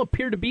still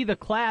appear to be the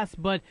class,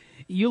 but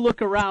you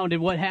look around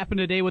and what happened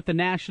today with the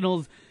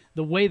Nationals,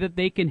 the way that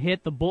they can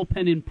hit, the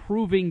bullpen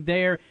improving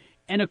there,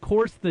 and, of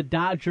course, the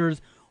Dodgers.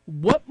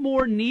 What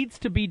more needs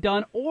to be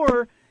done,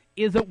 or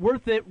is it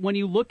worth it when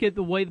you look at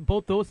the way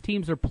both those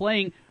teams are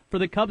playing for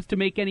the Cubs to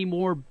make any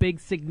more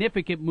big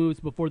significant moves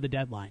before the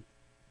deadline?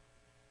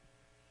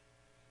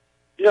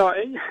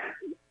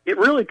 It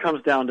really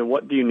comes down to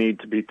what do you need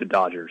to beat the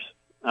Dodgers.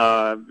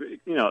 They're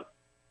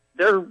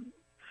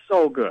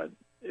so good.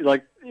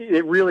 Like,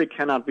 it really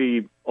cannot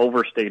be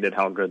overstated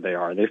how good they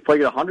are. They've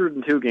played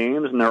 102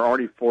 games, and they're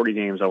already 40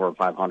 games over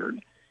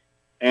 500.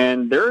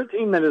 And they're a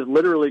team that is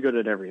literally good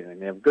at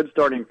everything. They have good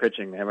starting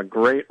pitching. They have a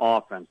great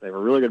offense. They have a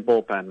really good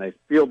bullpen. They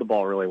field the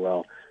ball really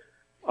well.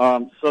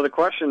 So the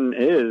question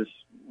is,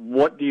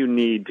 what do you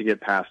need to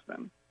get past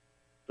them?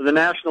 For the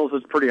Nationals,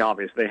 it's pretty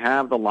obvious. They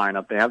have the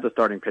lineup. They have the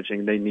starting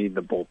pitching. They need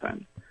the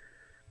bullpen.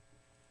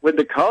 With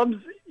the Cubs,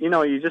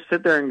 you just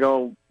sit there and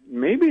go,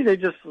 maybe they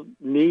just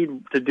need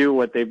to do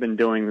what they've been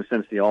doing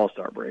since the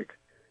All-Star break.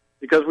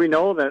 Because we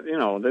know that,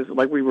 this,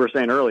 like we were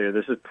saying earlier,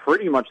 this is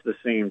pretty much the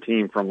same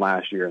team from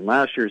last year. And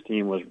last year's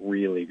team was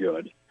really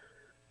good.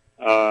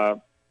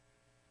 And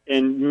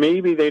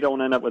maybe they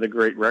don't end up with a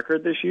great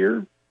record this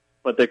year,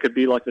 but they could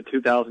be like the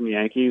 2000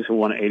 Yankees who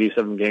won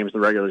 87 games in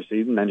the regular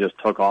season and just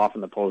took off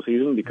in the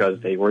postseason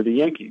because they were the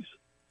Yankees.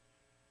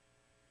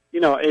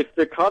 If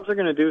the Cubs are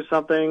going to do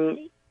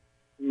something,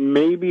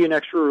 maybe an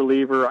extra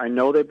reliever. I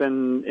know they've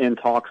been in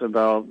talks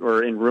about,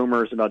 or in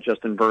rumors about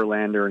Justin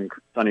Verlander and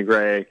Sonny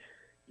Gray,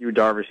 Yu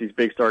Darvish, these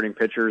big starting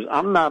pitchers.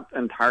 I'm not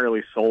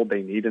entirely sold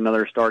they need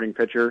another starting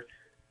pitcher.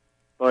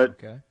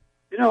 But, I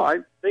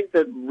think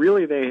that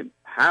really they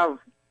have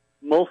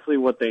mostly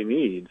what they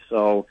need.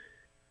 So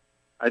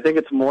I think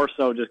it's more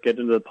so just get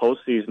into the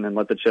postseason and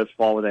let the chips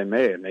fall where they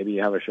may, and maybe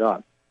you have a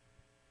shot.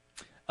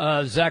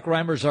 Zach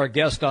Reimer's our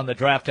guest on the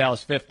Draft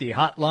House 50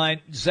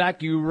 hotline.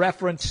 Zach, you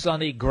referenced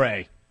Sonny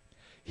Gray.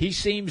 He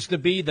seems to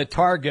be the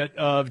target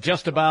of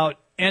just about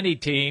any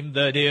team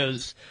that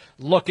is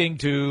looking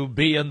to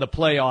be in the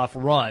playoff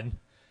run.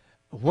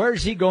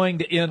 Where's he going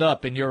to end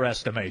up in your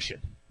estimation?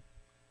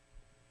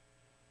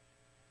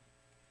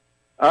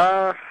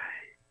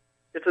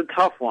 It's a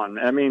tough one.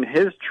 I mean,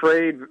 his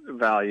trade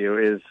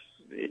value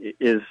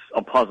is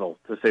a puzzle,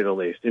 to say the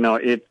least.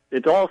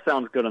 It all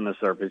sounds good on the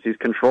surface. He's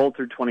controlled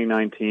through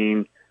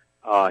 2019.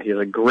 He has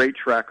a great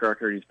track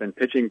record. He's been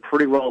pitching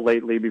pretty well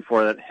lately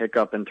before that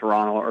hiccup in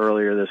Toronto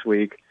earlier this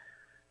week.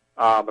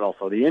 But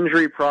also the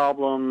injury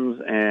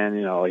problems, and,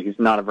 he's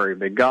not a very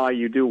big guy.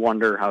 You do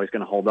wonder how he's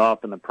going to hold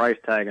up and the price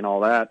tag and all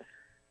that.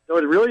 So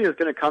it really is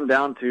going to come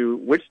down to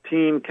which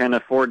team can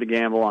afford to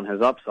gamble on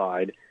his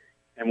upside.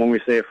 And when we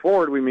say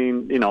afford, we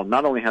mean,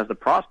 not only has the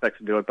prospects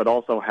to do it, but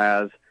also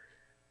has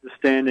the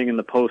standing in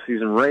the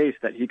postseason race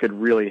that he could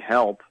really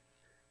help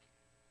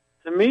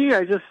To me,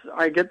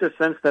 I get the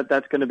sense that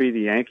that's going to be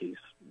the Yankees.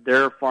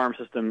 Their farm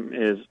system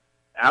is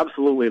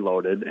absolutely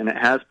loaded, and it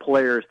has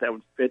players that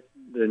would fit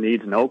the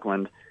needs in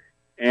Oakland.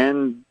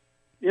 And,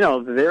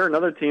 they're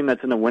another team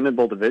that's in a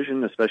winnable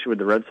division, especially with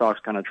the Red Sox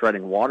kind of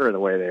treading water the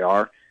way they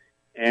are,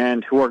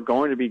 and who are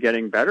going to be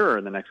getting better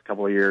in the next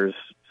couple of years.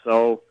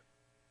 So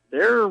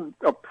they're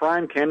a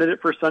prime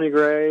candidate for Sonny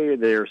Gray.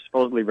 They're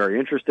supposedly very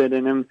interested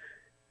in him.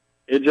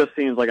 It just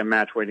seems like a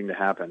match waiting to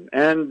happen.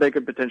 And they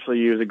could potentially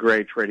use a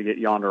Gray trade to get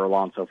Yonder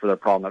Alonso for their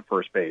problem at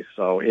first base.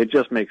 So it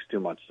just makes too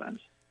much sense.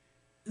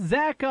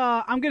 Zach,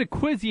 I'm going to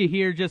quiz you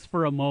here just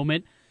for a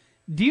moment.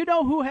 Do you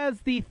know who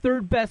has the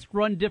third best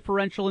run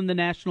differential in the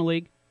National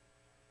League?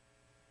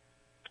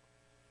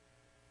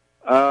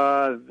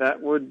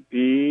 That would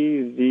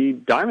be the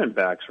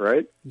Diamondbacks,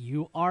 right?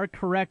 You are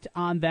correct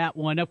on that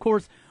one. Of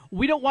course,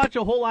 we don't watch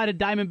a whole lot of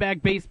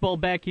Diamondback baseball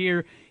back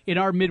here in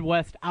our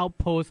Midwest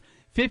outpost.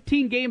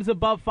 15 games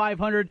above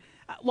 500,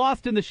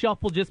 lost in the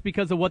shuffle just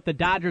because of what the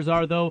Dodgers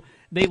are, though.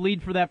 They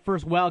lead for that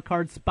first wild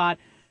card spot.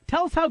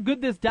 Tell us how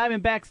good this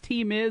Diamondbacks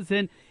team is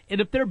and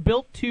if they're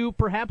built to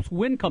perhaps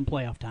win come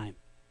playoff time.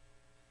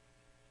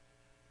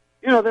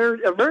 They're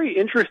a very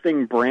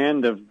interesting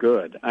brand of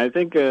good. I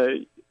think,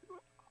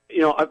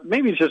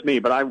 maybe it's just me,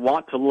 but I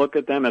want to look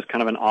at them as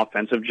kind of an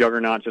offensive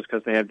juggernaut just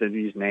because they have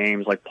these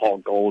names like Paul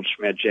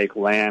Goldschmidt, Jake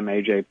Lamb,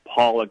 A.J.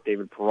 Pollock,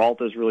 David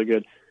Peralta is really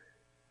good.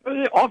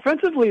 But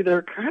offensively,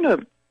 they're kind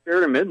of fair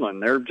to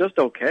Midland. They're just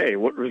okay.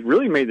 What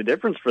really made the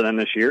difference for them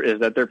this year is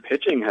that their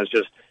pitching has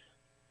just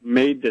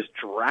made this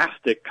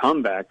drastic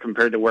comeback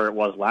compared to where it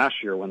was last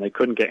year when they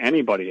couldn't get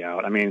anybody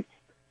out. I mean,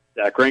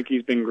 Zach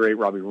Greinke's been great.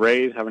 Robbie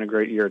Ray's having a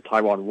great year.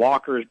 Taijuan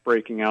Walker is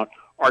breaking out.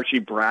 Archie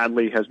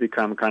Bradley has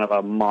become kind of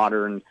a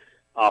modern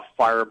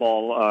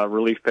fireball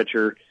relief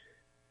pitcher.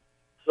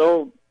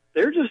 So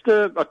they're just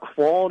a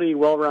quality,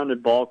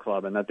 well-rounded ball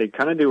club, and that they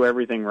kind of do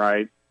everything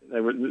right.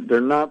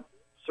 They're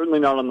certainly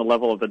not on the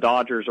level of the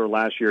Dodgers or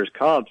last year's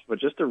Cubs, but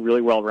just a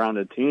really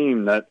well-rounded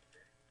team that,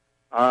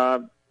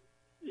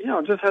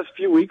 just has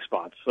few weak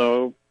spots.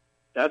 So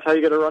that's how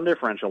you get a run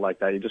differential like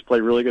that. You just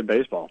play really good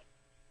baseball.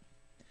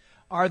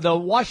 Are the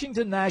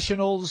Washington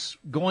Nationals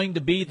going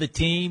to be the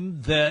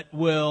team that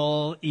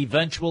will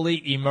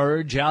eventually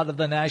emerge out of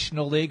the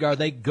National League? Are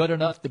they good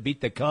enough to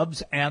beat the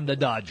Cubs and the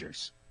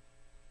Dodgers?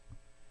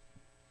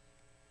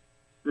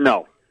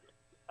 No.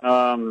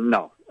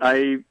 No.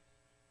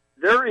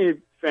 They're a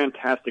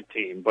fantastic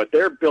team, but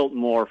they're built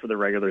more for the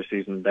regular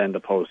season than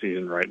the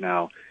postseason right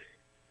now.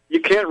 You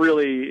can't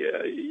really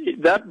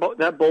that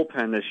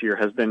bullpen this year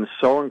has been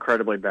so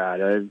incredibly bad.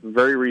 I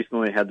very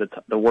recently had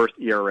the worst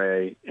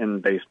ERA in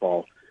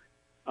baseball,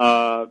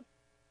 and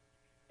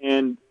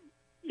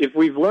if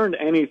we've learned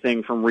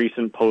anything from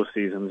recent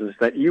postseasons, is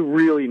that you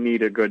really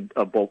need a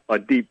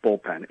deep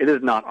bullpen. It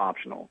is not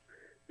optional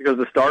because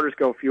the starters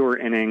go fewer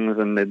innings,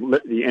 and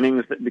the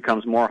innings that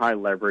becomes more high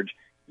leverage.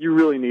 You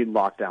really need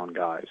lockdown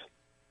guys.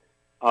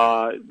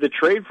 The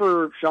trade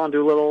for Sean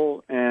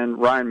Doolittle and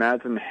Ryan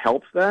Madsen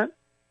helps that.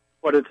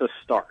 But it's a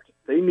start.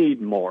 They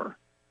need more.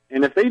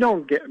 And if they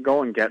don't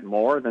go and get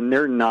more, then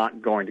they're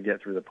not going to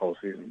get through the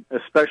postseason,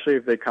 especially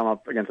if they come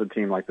up against a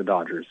team like the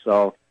Dodgers.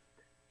 So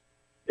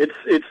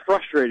it's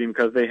frustrating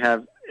because they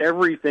have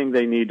everything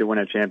they need to win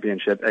a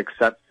championship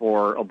except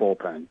for a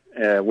bullpen,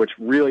 which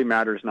really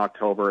matters in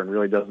October and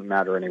really doesn't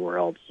matter anywhere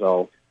else.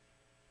 So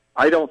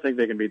I don't think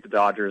they can beat the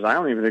Dodgers. I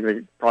don't even think they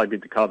can probably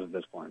beat the Cubs at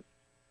this point.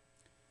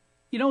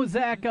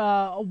 Zach,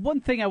 one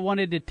thing I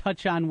wanted to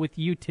touch on with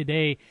you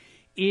today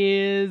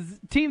is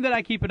a team that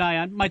I keep an eye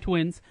on, my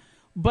Twins.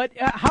 But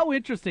how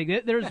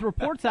interesting. There's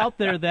reports out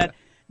there that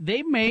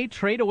they may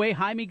trade away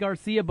Jaime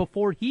Garcia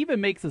before he even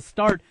makes a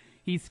start.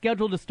 He's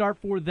scheduled to start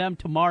for them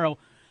tomorrow.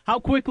 How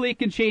quickly it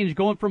can change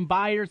going from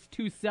buyers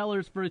to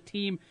sellers for a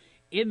team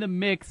in the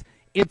mix.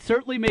 It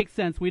certainly makes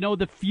sense. We know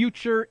the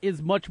future is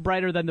much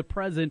brighter than the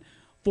present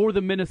for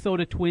the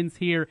Minnesota Twins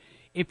here.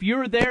 If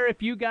you're there,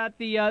 if you got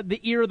the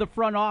ear of the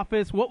front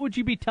office, what would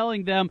you be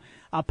telling them?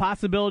 A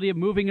possibility of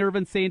moving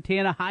Irvin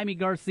Santana, Jaime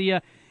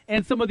Garcia,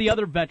 and some of the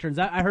other veterans.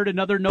 I heard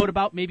another note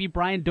about maybe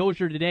Brian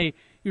Dozier today.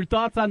 Your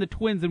thoughts on the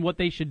Twins and what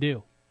they should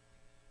do?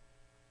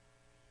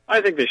 I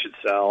think they should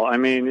sell. I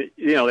mean,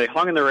 they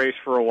hung in the race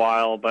for a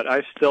while, but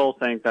I still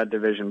think that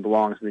division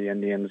belongs to the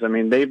Indians. I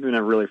mean, they've been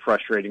a really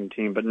frustrating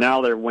team, but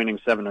now they're winning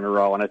 7 in a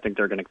row, and I think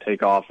they're going to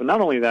take off. And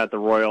not only that, the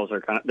Royals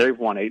they've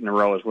won 8 in a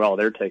row as well.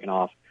 They're taking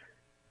off.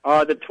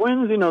 The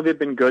Twins, they've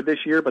been good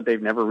this year, but they've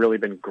never really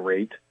been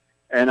great,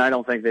 and I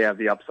don't think they have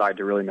the upside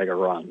to really make a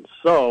run.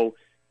 So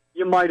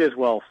you might as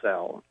well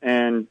sell.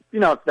 And,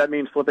 if that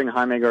means flipping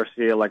Jaime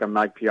Garcia like a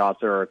Mike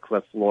Piazza or a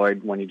Cliff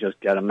Floyd when you just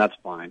get him, that's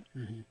fine.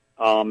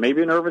 Mm-hmm.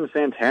 Maybe an Irvin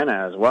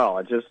Santana as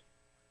well.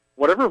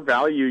 Whatever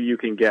value you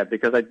can get,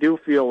 because I do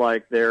feel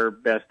like their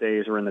best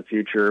days are in the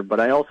future, but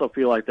I also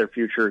feel like their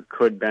future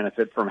could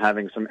benefit from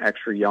having some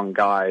extra young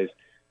guys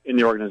in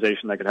the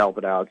organization that could help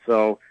it out.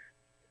 So,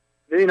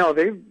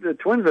 the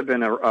Twins have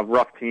been a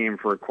rough team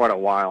for quite a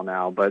while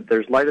now, but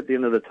there's light at the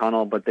end of the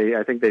tunnel, but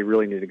I think they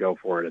really need to go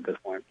for it at this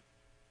point.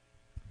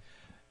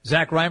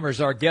 Zach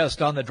Reimer's our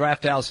guest on the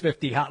Draft House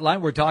 50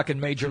 hotline. We're talking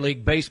Major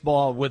League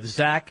Baseball with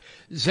Zach.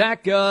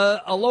 Zach,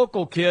 a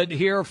local kid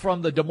here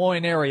from the Des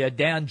Moines area,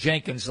 Dan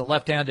Jenkins, the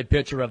left-handed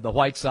pitcher of the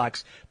White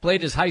Sox,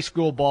 played his high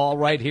school ball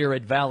right here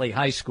at Valley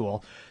High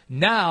School.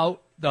 Now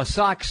the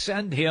Sox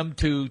send him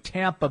to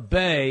Tampa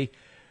Bay.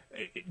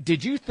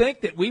 Did you think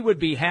that we would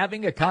be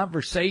having a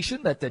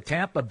conversation that the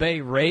Tampa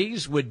Bay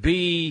Rays would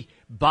be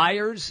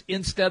buyers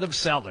instead of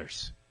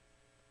sellers?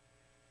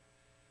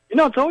 You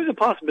know, it's always a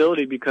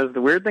possibility because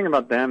the weird thing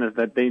about them is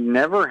that they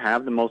never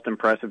have the most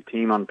impressive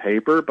team on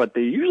paper, but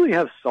they usually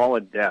have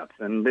solid depth.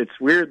 And it's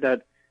weird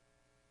that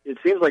it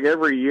seems like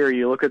every year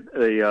you look at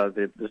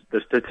the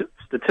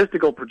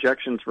statistical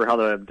projections for how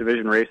the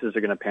division races are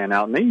going to pan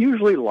out, and they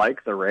usually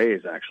like the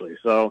Rays, actually.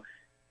 So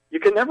you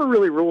can never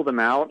really rule them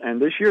out,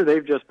 and this year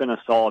they've just been a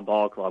solid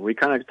ball club. We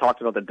kind of talked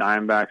about the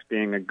Diamondbacks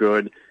being a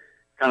good,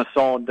 kind of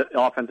solid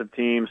offensive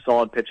team,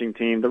 solid pitching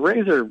team. The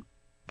Rays are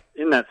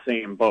in that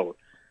same boat.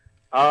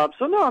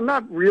 So, no, I'm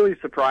not really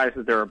surprised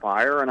that they're a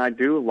buyer, and I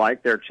do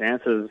like their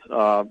chances,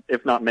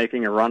 if not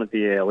making a run at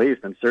the AL East,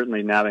 and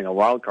certainly nabbing a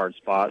wild card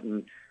spot.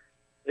 And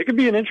it could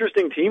be an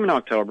interesting team in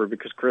October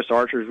because Chris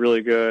Archer's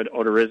really good.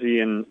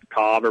 Odorizzi and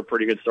Cobb are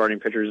pretty good starting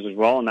pitchers as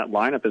well, and that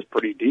lineup is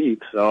pretty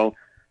deep. So,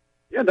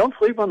 yeah, don't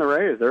sleep on the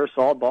Rays. They're a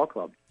solid ball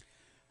club.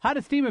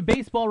 Hottest team in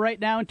baseball right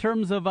now in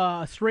terms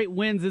of straight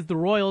wins is the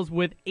Royals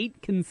with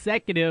 8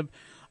 consecutive,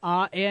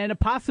 and a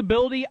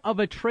possibility of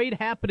a trade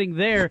happening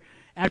there.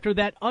 After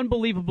that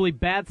unbelievably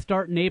bad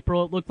start in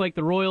April, it looked like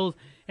the Royals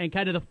and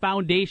kind of the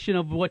foundation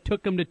of what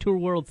took them to 2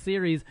 World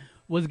Series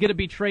was going to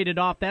be traded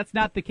off. That's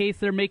not the case.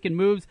 They're making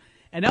moves.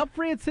 And now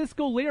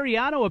Francisco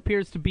Liriano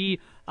appears to be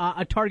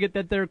a target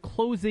that they're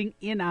closing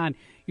in on.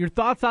 Your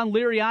thoughts on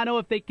Liriano,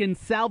 if they can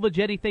salvage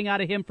anything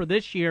out of him for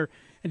this year,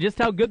 and just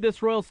how good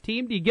this Royals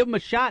team, do you give them a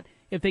shot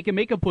if they can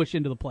make a push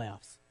into the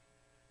playoffs?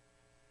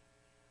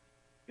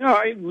 You know,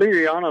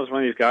 Liriano is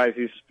one of these guys.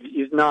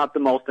 He's not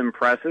the most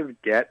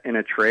impressive get in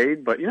a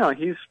trade, but, you know,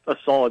 he's a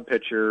solid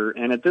pitcher.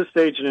 And at this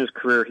stage in his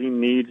career, he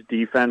needs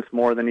defense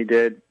more than he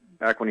did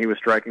back when he was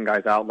striking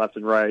guys out left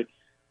and right.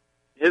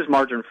 His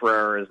margin for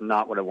error is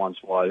not what it once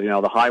was. You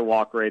know, the high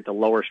walk rate, the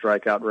lower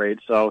strikeout rate.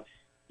 So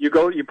you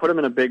put him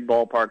in a big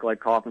ballpark like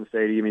Kauffman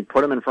Stadium, you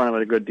put him in front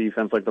of a good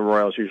defense like the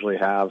Royals usually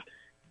have.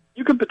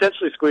 You could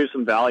potentially squeeze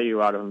some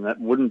value out of him that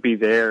wouldn't be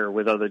there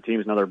with other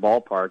teams in other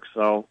ballparks.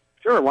 So,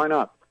 sure, why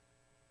not?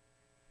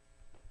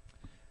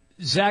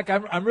 Zach,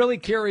 I'm really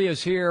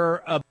curious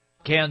here about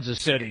Kansas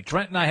City.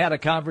 Trent and I had a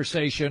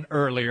conversation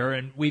earlier,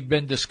 and we've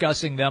been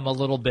discussing them a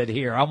little bit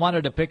here. I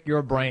wanted to pick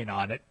your brain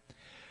on it.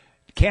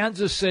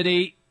 Kansas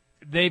City,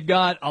 they've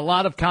got a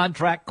lot of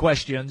contract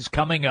questions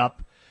coming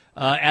up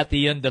at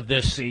the end of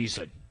this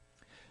season.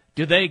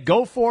 Do they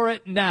go for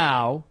it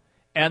now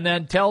and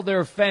then tell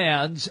their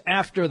fans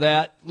after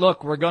that,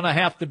 look, we're going to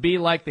have to be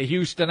like the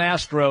Houston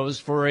Astros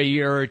for a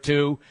year or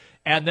two,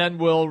 and then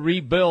we'll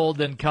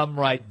rebuild and come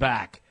right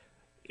back?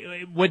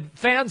 Would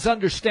fans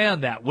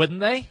understand that,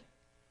 wouldn't they?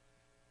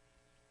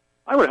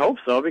 I would hope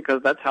so,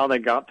 because that's how they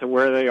got to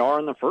where they are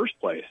in the first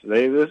place.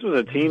 This was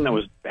a team that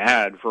was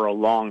bad for a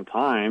long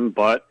time,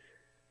 but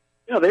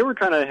you know, they were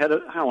kind of ahead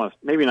of,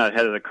 maybe not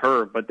ahead of the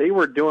curve, but they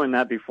were doing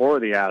that before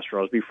the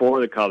Astros,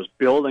 before the Cubs,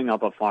 building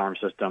up a farm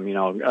system, you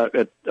know,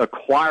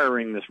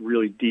 acquiring this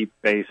really deep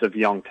base of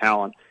young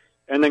talent,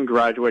 and then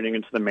graduating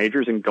into the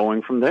majors and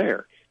going from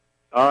there.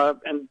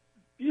 And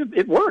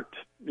it worked.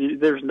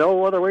 There's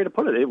no other way to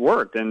put it. It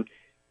worked. And,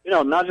 you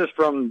know, not just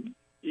from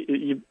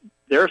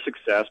their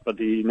success, but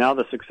now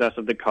the success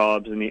of the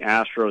Cubs and the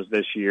Astros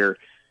this year,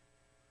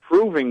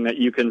 proving that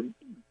you can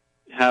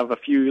have a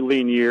few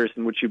lean years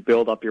in which you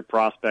build up your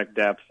prospect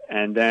depth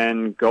and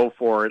then go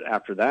for it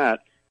after that.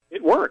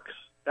 It works.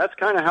 That's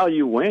kind of how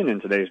you win in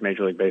today's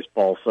Major League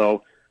Baseball.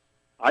 So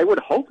I would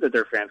hope that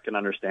their fans can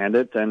understand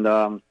it.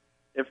 And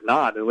if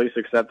not, at least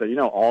accept that, you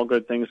know, all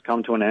good things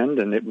come to an end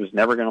and it was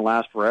never going to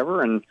last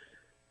forever. And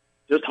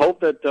just hope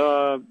that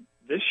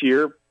this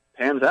year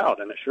pans out,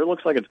 and it sure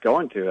looks like it's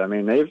going to. I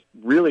mean, they've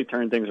really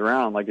turned things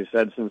around, like you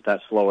said, since that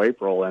slow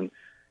April, and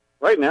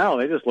right now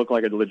they just look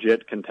like a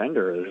legit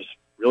contender. There's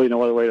really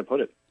no other way to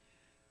put it.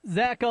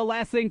 Zach,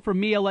 last thing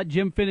from me, I'll let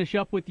Jim finish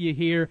up with you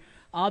here.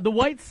 The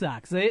White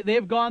Sox,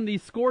 they've gone the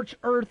scorched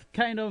earth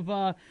kind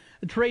of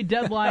trade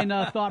deadline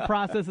thought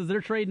process as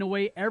they're trading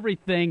away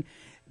everything.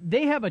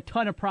 They have a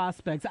ton of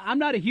prospects. I'm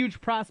not a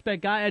huge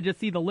prospect guy. I just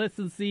see the list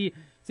and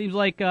seems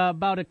like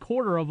about a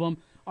quarter of them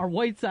are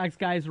White Sox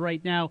guys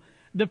right now.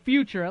 The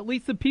future, at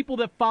least the people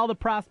that follow the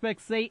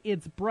prospects say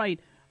it's bright.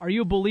 Are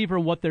you a believer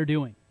in what they're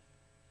doing?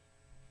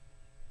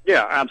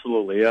 Yeah,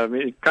 absolutely. I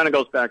mean, it kind of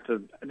goes back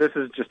to this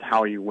is just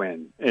how you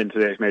win in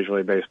today's Major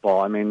League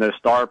Baseball. I mean, the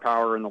star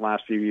power in the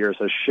last few years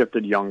has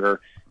shifted younger.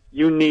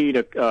 You need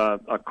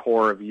a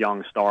core of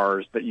young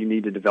stars that you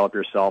need to develop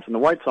yourself, and the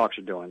White Sox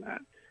are doing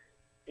that.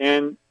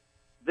 And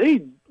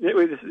they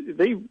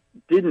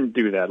didn't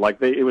do that.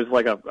 Like it was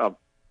like a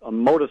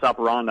modus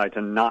operandi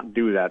to not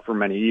do that for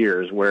many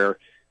years, where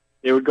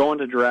they would go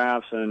into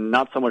drafts and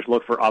not so much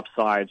look for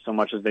upside so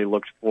much as they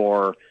looked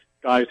for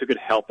guys who could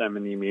help them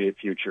in the immediate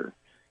future.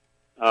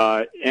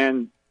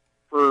 And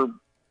for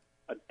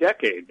a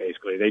decade,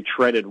 basically, they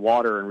treaded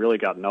water and really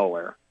got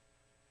nowhere.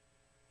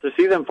 To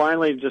see them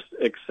finally just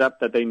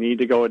accept that they need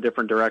to go a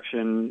different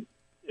direction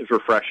is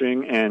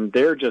refreshing, and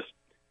they're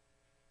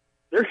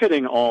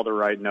hitting all the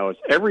right notes.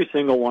 Every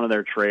single one of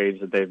their trades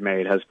that they've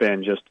made has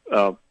been just,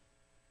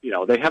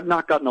 they have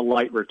not gotten a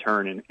light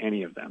return in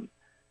any of them.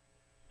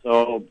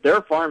 So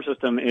their farm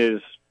system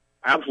is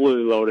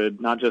absolutely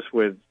loaded, not just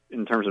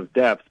in terms of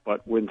depth,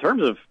 but in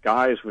terms of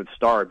guys with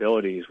star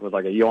abilities, with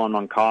like a Yohan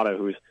Moncada,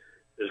 who's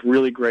this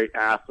really great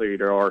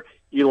athlete, or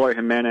Eloy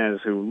Jimenez,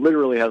 who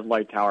literally has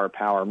light tower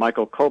power,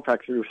 Michael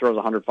Kopech, who throws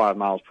 105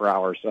 miles per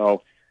hour.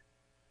 So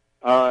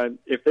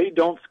if they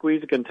don't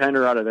squeeze a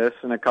contender out of this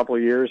in a couple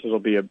of years, it'll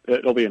be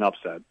an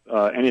upset.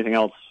 Anything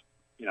else,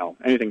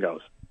 anything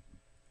goes.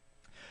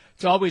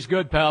 It's always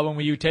good, pal,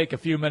 when you take a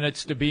few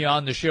minutes to be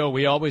on the show.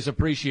 We always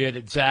appreciate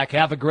it, Zach.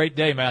 Have a great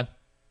day, man.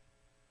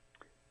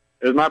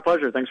 It was my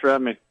pleasure. Thanks for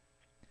having me.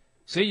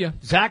 See you.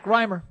 Zach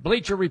Reimer,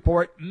 Bleacher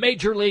Report,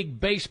 Major League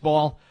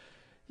Baseball.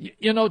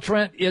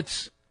 Trent,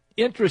 it's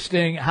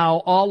interesting how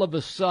all of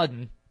a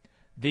sudden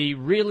the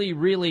really,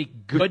 really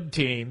good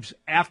teams,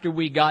 after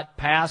we got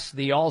past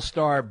the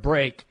All-Star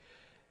break,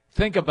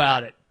 think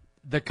about it.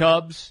 The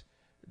Cubs,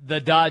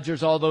 the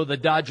Dodgers, although the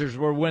Dodgers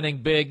were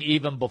winning big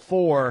even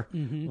before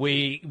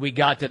we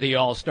got to the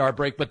All-Star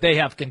break, but they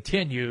have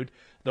continued.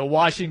 The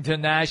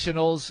Washington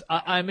Nationals,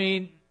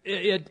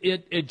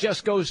 it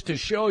just goes to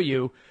show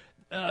you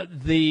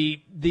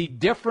the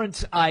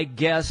difference, I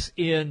guess,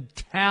 in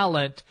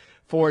talent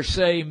for,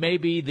 say,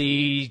 maybe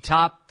the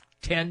top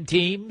 10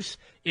 teams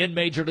in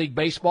Major League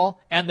Baseball,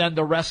 and then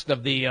the rest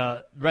of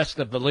the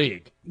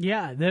league.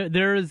 Yeah,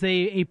 there is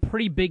a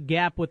pretty big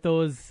gap with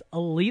those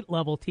elite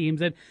level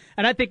teams, and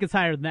I think it's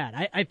higher than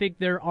that. I think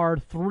there are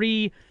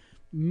 3,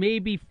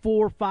 maybe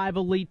 4 or 5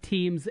 elite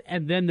teams,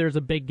 and then there's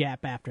a big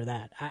gap after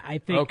that. I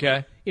think,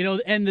 okay,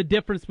 and the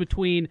difference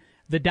between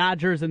the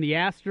Dodgers and the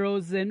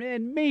Astros,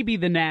 and maybe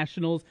the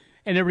Nationals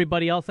and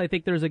everybody else, I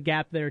think there's a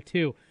gap there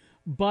too.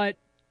 But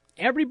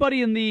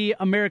everybody in the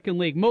American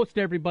League, most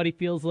everybody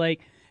feels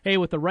like, hey,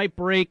 with the right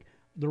break,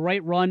 the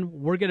right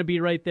run, we're going to be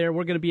right there.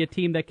 We're going to be a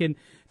team that can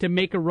to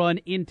make a run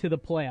into the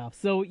playoffs.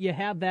 So you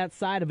have that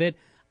side of it.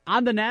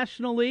 On the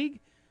National League,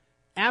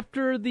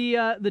 after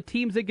the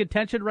teams in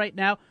contention right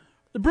now,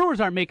 the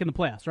Brewers aren't making the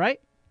playoffs, right?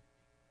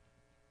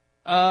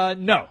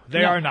 No,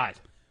 they are not.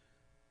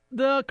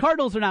 The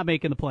Cardinals are not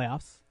making the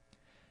playoffs.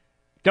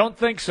 Don't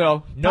think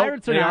so. No,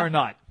 nope, they are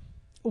not.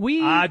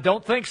 I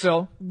don't think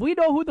so. We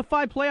know who the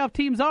 5 playoff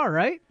teams are,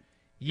 right?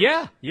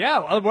 Yeah.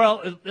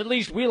 Well, at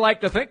least we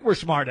like to think we're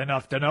smart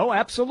enough to know.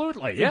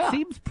 Absolutely, yeah. It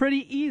seems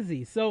pretty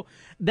easy. So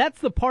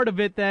that's the part of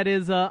it that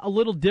is a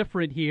little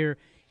different here,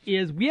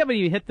 is we haven't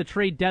even hit the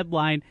trade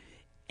deadline,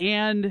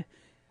 and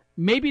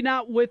maybe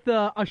not with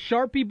a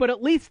Sharpie, but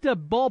at least a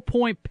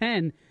ballpoint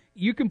pen,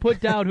 you can put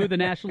down who the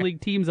National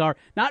League teams are.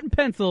 Not in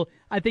pencil.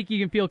 I think you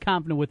can feel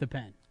confident with a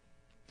pen.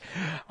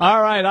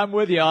 All right, I'm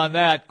with you on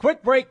that.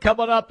 Quick break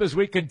coming up as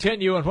we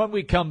continue, and when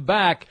we come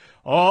back,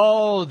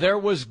 there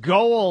was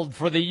gold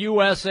for the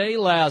USA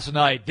last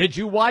night. Did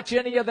you watch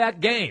any of that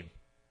game?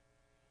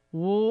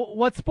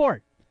 What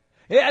sport?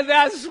 Yeah,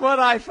 that's what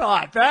I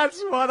thought.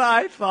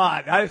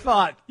 I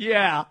thought,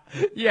 yeah.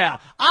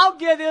 I'll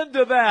get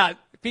into that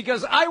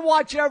because I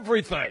watch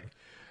everything.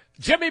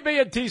 Jimmy B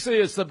and TC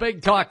is the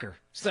Big Talker,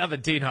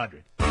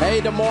 1700. Hey,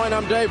 Des Moines,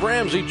 I'm Dave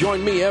Ramsey.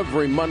 Join me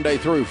every Monday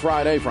through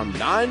Friday from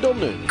 9 till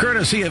noon.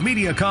 Courtesy of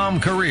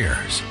Mediacom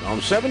Careers.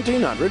 On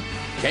 1700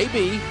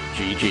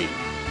 KBGG.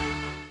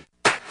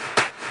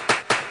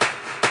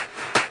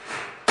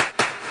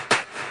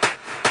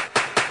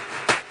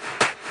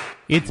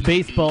 It's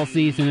baseball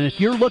season, and if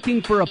you're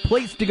looking for a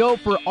place to go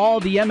for all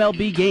the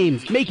MLB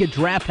games, make it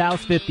Draft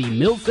House 50,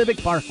 Mill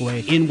Civic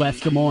Parkway in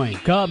West Des Moines.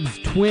 Cubs,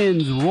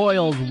 Twins,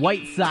 Royals,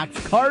 White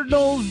Sox,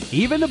 Cardinals,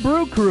 even the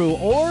Brew Crew,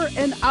 or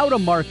an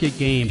out-of-market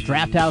game.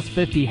 Draft House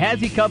 50 has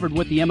you covered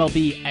with the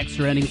MLB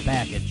Extra Innings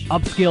Package.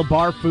 Upscale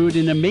bar food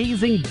and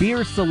amazing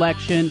beer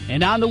selection,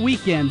 and on the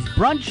weekends,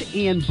 brunch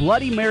and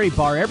Bloody Mary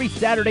bar every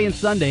Saturday and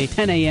Sunday,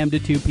 10 a.m. to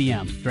 2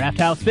 p.m. Draft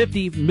House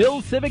 50,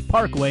 Mill Civic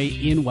Parkway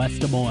in West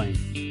Des Moines.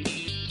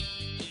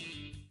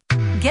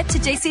 Get to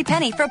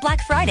JCPenney for Black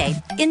Friday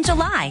in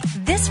July.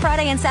 This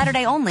Friday and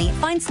Saturday only,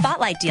 find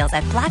spotlight deals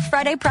at Black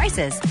Friday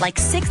prices, like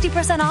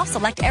 60% off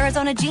select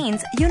Arizona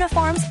jeans,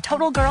 uniforms,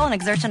 Total Girl and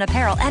Exertion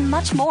apparel, and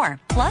much more.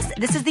 Plus,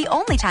 this is the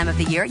only time of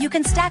the year you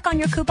can stack on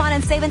your coupon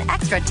and save an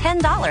extra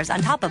 $10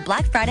 on top of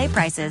Black Friday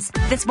prices.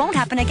 This won't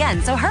happen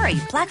again, so hurry.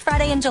 Black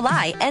Friday in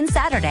July and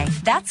Saturday.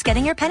 That's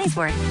getting your pennies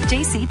worth.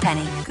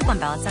 JCPenney. Coupon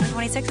valid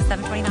 7/26 to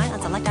 7/29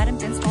 on select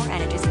items in store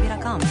and at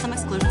jcp.com. Some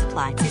exclusions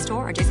apply. See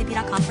store or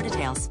jcp.com for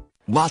details.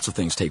 Lots of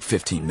things take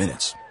 15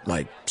 minutes,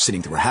 like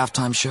sitting through a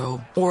halftime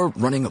show or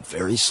running a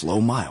very slow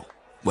mile.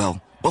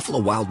 Well, Buffalo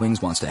Wild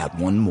Wings wants to add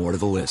one more to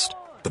the list,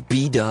 the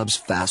B-Dubs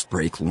Fast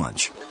Break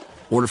Lunch.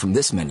 Order from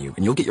this menu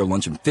and you'll get your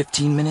lunch in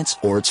 15 minutes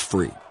or it's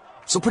free.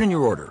 So put in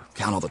your order,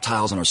 count all the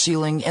tiles on our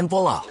ceiling, and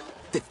voila,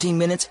 15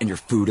 minutes and your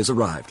food has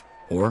arrived.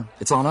 Or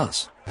it's on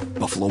us.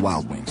 Buffalo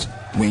Wild Wings.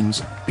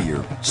 Wings,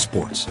 beer,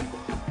 sports.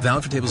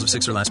 Valid for tables of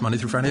 6 or less, Monday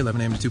through Friday, 11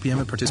 a.m. to 2 p.m.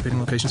 at participating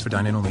locations for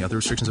dine-in only. Other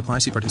restrictions apply.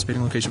 See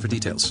participating location for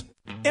details.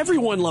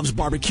 Everyone loves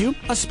barbecue,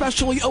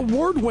 especially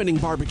award-winning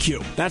barbecue.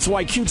 That's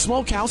why Cute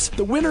Smokehouse,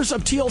 the winners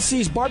of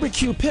TLC's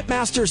Barbecue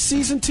Pitmasters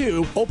Season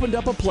 2, opened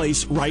up a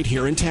place right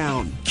here in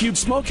town. Cute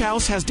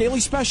Smokehouse has daily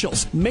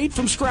specials, made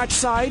from scratch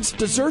sides,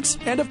 desserts,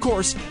 and of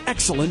course,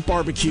 excellent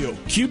barbecue.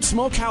 Cute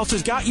Smokehouse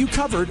has got you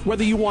covered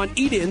whether you want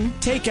eat-in,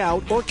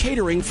 takeout, or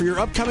catering for your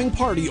upcoming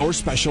party or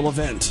special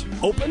event.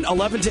 Open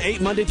 11 to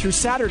 8 Monday through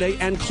Saturday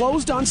and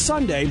closed on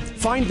Sunday.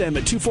 Find them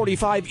at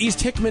 245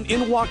 East Hickman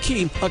in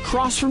Waukee,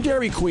 across from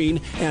Dairy Queen,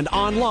 and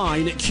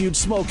online at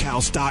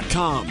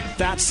QuedSmokehouse.com.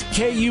 That's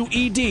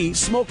KUED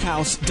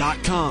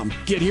Smokehouse.com.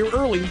 Get here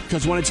early,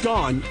 because when it's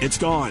gone, it's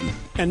gone.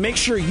 And make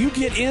sure you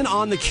get in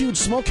on the Cued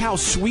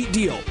Smokehouse sweet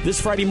deal. This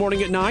Friday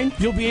morning at 9,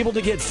 you'll be able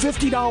to get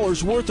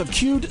 $50 worth of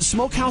Cued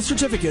Smokehouse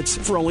certificates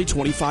for only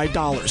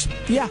 $25.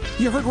 Yeah,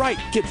 you heard right.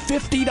 Get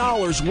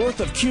 $50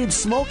 worth of Cued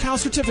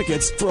Smokehouse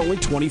certificates for only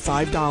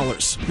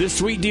 $25. This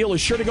sweet deal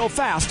is sure to go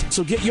fast,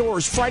 so get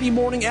yours Friday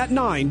morning at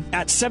 9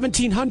 at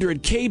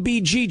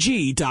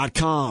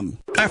 1700kbgg.com.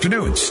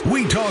 Afternoons,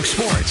 we talk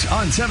sports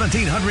on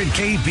 1700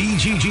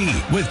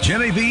 KBGG with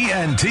Jimmy B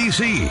and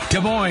TC,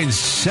 Des Moines'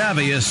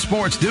 savviest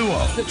sports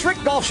duo. The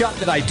trick golf shot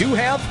that I do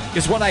have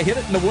is when I hit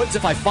it in the woods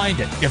if I find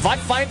it. If I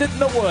find it in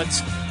the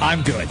woods,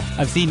 I'm good.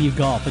 I've seen you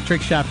golf. The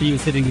trick shot for you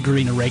is hitting the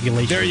green in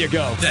regulation. There you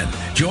go. Then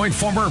join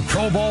former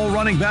Pro Bowl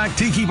running back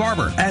Tiki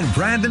Barber and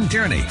Brandon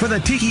Tierney for the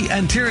Tiki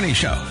and Tierney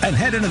Show, and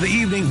head into the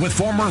evening with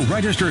former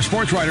registered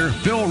sports writer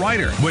Bill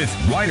Ryder with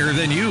Ryder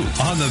Than You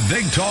on the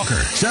Big Talker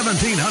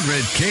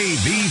 1700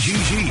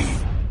 KBGG.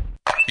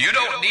 You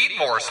don't need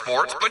more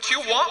sports, but you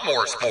want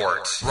more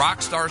sports.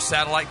 Rockstar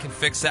Satellite can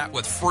fix that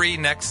with free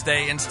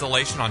next-day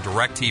installation on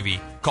DirecTV.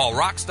 Call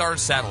Rockstar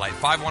Satellite,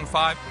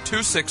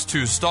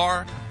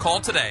 515-262-STAR. Call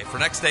today for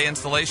next-day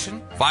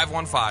installation,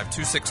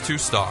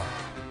 515-262-STAR.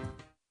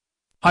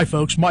 Hi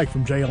folks, Mike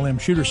from JLM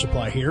Shooter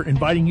Supply here,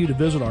 inviting you to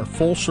visit our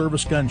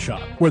full-service gun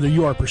shop. Whether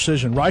you are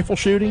precision rifle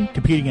shooting,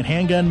 competing in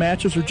handgun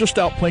matches, or just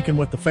out plinking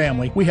with the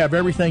family, we have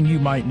everything you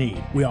might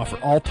need. We offer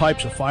all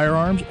types of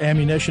firearms,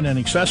 ammunition, and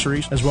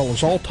accessories, as well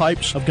as all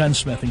types of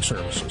gunsmithing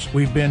services.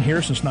 We've been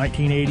here since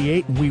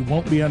 1988, and we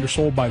won't be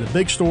undersold by the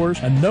big stores,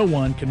 and no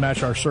one can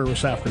match our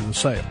service after the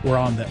sale. We're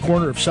on the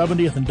corner of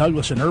 70th and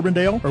Douglas in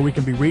Urbandale, or we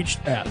can be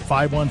reached at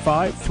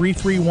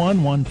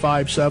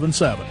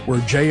 515-331-1577. We're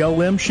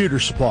JLM Shooter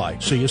Supply.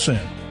 See you soon.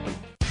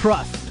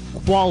 Trust,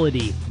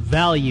 quality,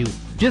 value.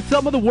 Just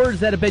some of the words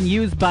that have been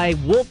used by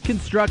Wolf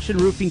Construction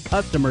Roofing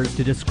customers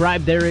to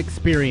describe their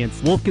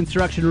experience. Wolf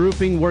Construction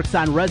Roofing works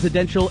on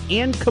residential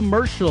and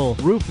commercial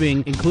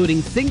roofing,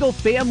 including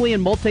single-family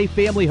and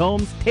multi-family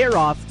homes,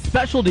 tear-offs,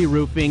 specialty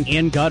roofing,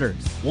 and gutters.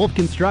 Wolf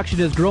Construction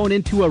has grown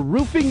into a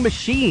roofing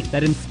machine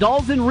that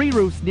installs and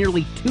re-roofs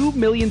nearly 2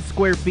 million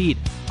square feet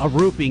of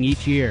roofing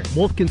each year.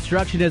 Wolf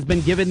Construction has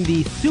been given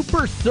the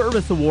Super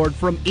Service Award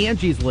from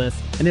Angie's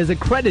List and is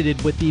accredited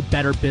with the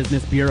Better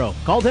Business Bureau.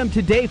 Call them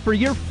today for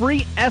your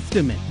free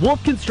estimate.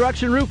 Wolf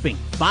Construction Roofing,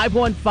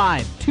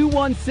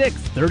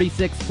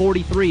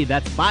 515-216-3643.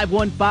 That's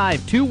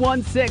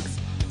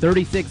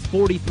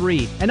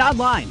 515-216-3643. And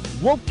online,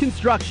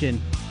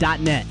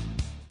 wolfconstruction.net.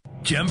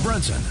 Jim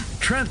Brunson,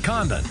 Trent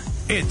Condon.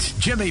 It's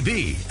Jimmy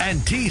B and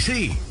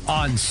TC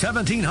on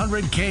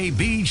 1700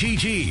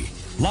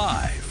 KBGG.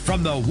 Live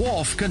from the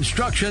Wolf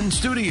Construction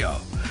Studio.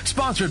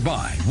 Sponsored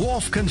by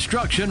Wolf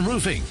Construction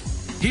Roofing.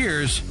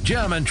 Here's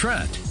Jim and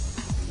Trent.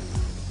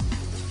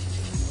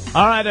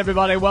 All right,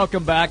 everybody,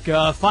 welcome back.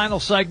 Final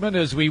segment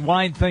as we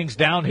wind things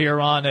down here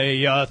on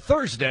a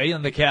Thursday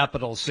in the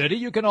capital city.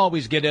 You can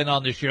always get in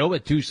on the show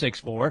at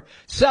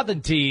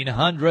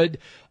 264-1700.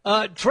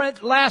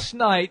 Trent, last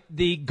night,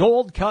 the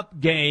Gold Cup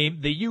game,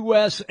 the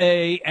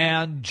USA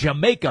and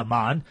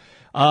Jamaica,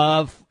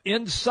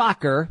 in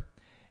soccer,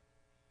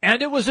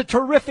 and it was a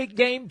terrific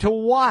game to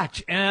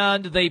watch,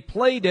 and they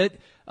played it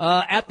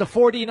at the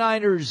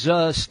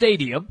 49ers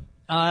stadium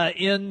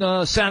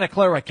in Santa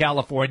Clara,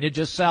 California,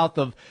 just south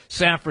of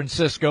San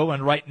Francisco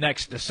and right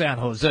next to San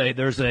Jose.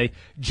 There's a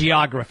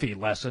geography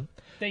lesson.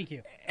 Thank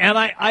you. And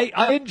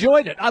I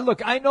enjoyed it.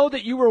 I know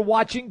that you were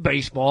watching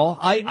baseball.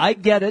 I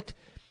get it.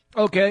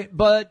 Okay,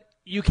 but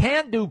you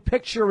can do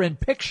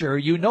picture-in-picture.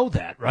 You know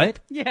that, right?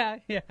 Yeah,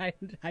 I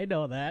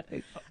know that.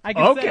 I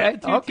can set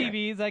up the two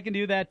TVs. I can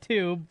do that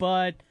too.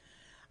 But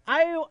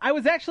I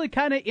was actually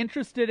kind of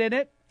interested in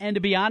it, and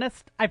to be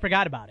honest, I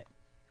forgot about it.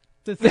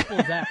 It's as simple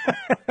as that.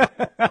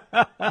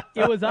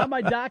 It was on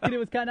my docket. It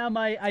was kind of on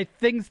my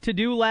things to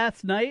do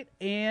last night,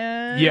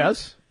 and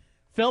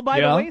fell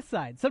by the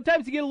wayside.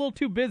 Sometimes you get a little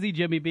too busy,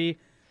 Jimmy B.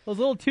 Those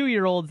little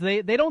 2-year-olds,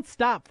 they don't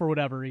stop for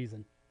whatever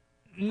reason.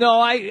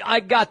 No, I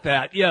got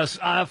that. Yes.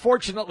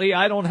 Fortunately,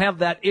 I don't have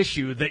that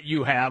issue that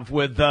you have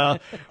with a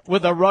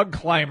rug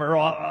climber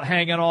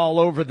hanging all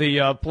over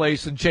the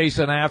place and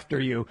chasing after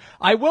you.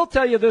 I will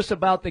tell you this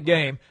about the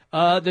game.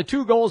 The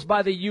 2 goals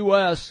by the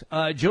U.S.,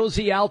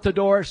 Josie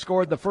Altidore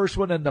scored the first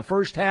one in the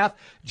first half.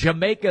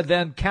 Jamaica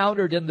then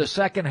countered in the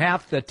second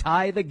half to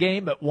tie the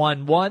game at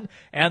 1-1.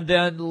 And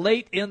then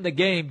late in the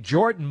game,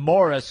 Jordan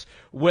Morris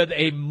with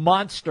a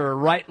monster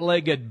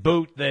right-legged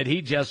boot that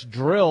he just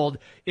drilled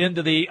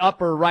into the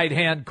upper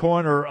right-hand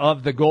corner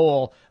of the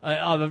goal.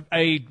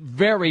 A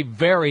very,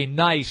 very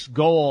nice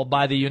goal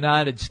by the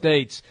United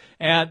States.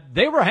 And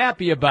they were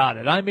happy about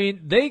it. I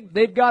mean,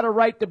 they've got a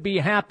right to be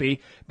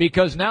happy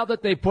because now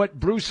that they put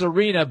Bruce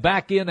Arena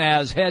back in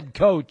as head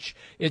coach,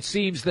 it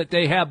seems that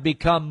they have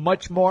become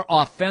much more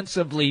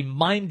offensively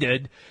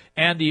minded,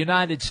 and the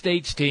United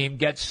States team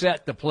gets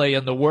set to play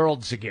in the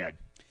Worlds again.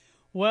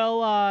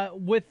 Well,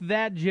 with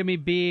that, Jimmy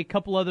B, a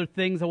couple other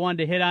things I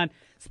wanted to hit on.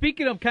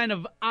 Speaking of kind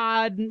of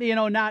odd,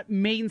 not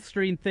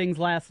mainstream things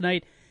last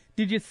night,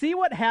 did you see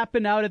what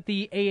happened out at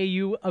the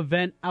AAU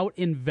event out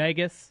in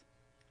Vegas?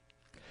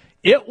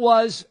 It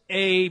was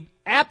a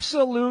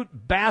absolute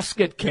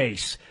basket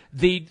case.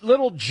 The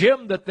little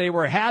gym that they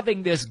were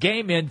having this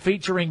game in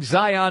featuring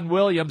Zion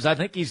Williams, I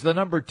think he's the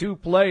number 2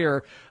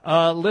 player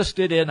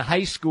listed in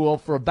high school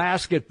for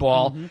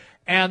basketball. Mm-hmm.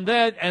 And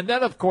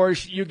then, of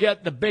course, you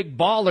get the big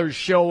ballers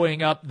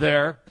showing up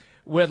there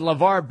with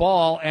LeVar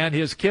Ball and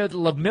his kid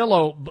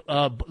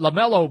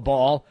LaMelo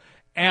Ball.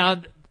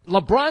 And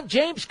LeBron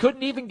James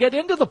couldn't even get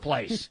into the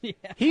place. Yeah.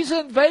 He's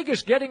in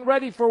Vegas getting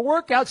ready for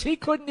workouts. He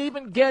couldn't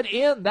even get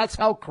in. That's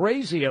how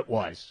crazy it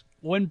was.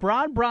 When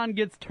Bron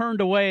gets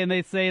turned away and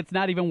they say it's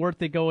not even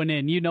worth it going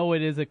in, you know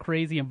it is a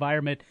crazy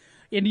environment.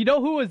 And you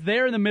know who was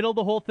there in the middle of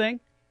the whole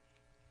thing?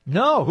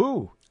 No,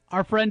 who?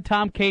 Our friend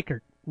Tom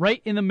Kakert,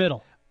 right in the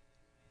middle.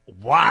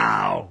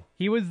 Wow.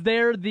 He was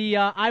there, the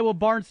Iowa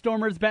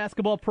Barnstormers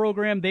basketball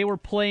program. They were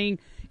playing.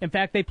 In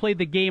fact, they played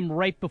the game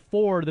right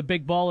before the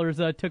Big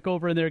Ballers took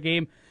over in their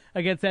game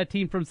against that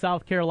team from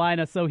South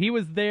Carolina. So he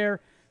was there,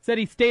 said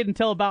he stayed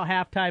until about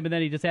halftime, and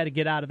then he just had to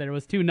get out of there. It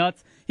was too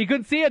nuts. He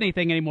couldn't see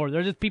anything anymore.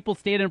 There were just people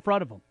standing in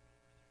front of him.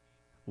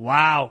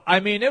 Wow. I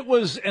mean, it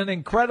was an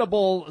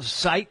incredible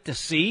sight to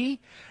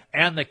see.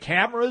 And the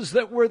cameras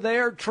that were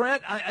there,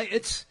 Trent,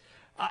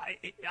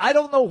 I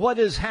don't know what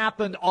has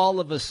happened all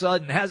of a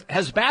sudden.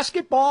 Has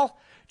basketball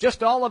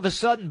just all of a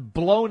sudden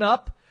blown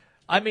up?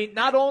 I mean,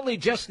 not only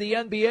just the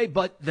NBA,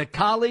 but the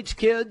college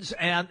kids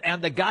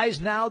and the guys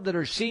now that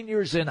are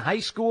seniors in high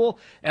school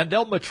and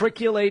they'll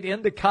matriculate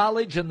into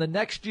college in the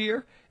next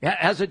year.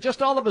 Has it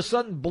just all of a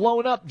sudden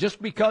blown up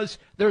just because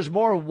there's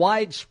more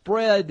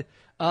widespread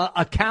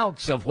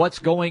accounts of what's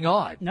going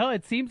on? No,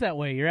 it seems that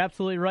way. You're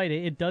absolutely right.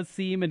 It does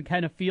seem and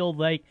kind of feel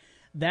like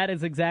that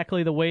is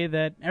exactly the way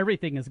that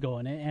everything is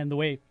going and the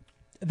way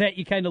that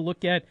you kind of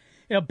look at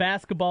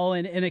basketball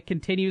and it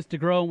continues to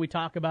grow. And we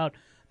talk about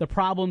the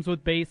problems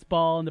with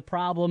baseball and the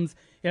problems,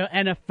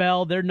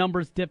 NFL, their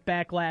numbers dipped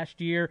back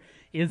last year.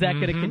 Is that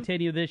going to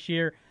continue this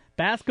year?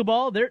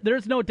 Basketball,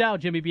 there's no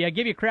doubt, Jimmy B. I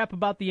give you crap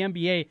about the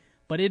NBA,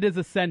 but it is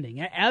ascending.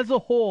 As a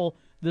whole,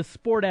 the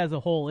sport as a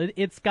whole,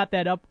 it's got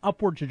that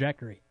upward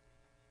trajectory.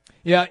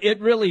 Yeah, it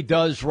really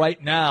does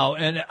right now.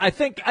 And I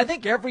think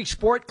every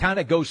sport kind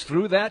of goes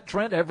through that,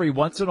 Trent, every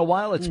once in a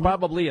while. It's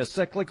probably a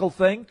cyclical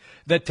thing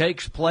that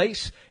takes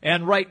place.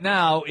 And right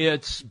now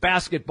it's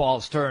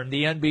basketball's turn,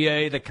 the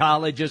NBA, the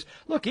colleges.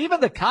 Look,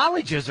 even the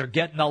colleges are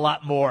getting a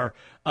lot more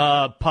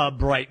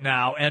pub right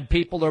now, and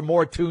people are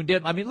more tuned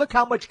in. I mean, look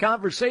how much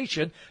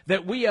conversation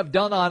that we have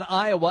done on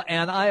Iowa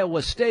and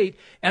Iowa State,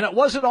 and it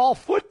wasn't all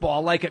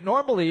football like it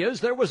normally is.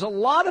 There was a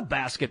lot of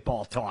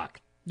basketball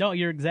talk. No,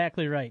 you're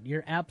exactly right.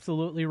 You're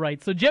absolutely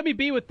right. So, Jimmy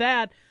B, with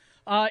that,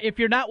 if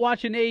you're not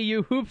watching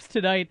AAU Hoops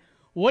tonight,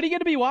 what are you going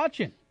to be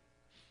watching?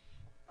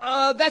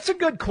 That's a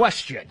good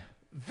question.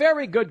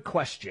 Very good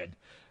question.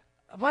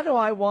 What do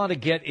I want to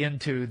get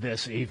into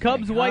this evening?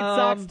 Cubs, White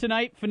Sox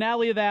tonight,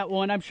 finale of that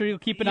one. I'm sure you'll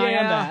keep an eye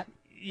on that.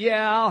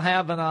 Yeah, I'll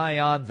have an eye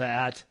on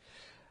that.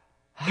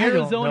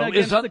 Arizona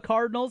against the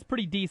Cardinals,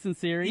 pretty decent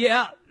series.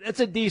 Yeah, it's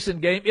a decent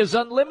game. Is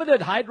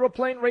Unlimited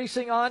Hydroplane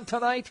Racing on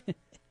tonight?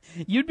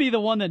 You'd be the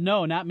one that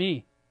know, not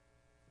me.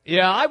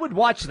 Yeah, I would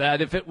watch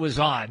that if it was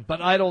on, but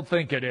I don't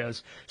think it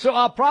is. So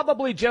I'll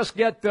probably just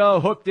get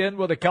hooked in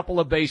with a couple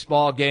of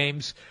baseball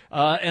games,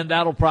 and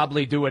that'll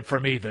probably do it for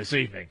me this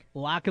evening.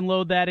 Lock and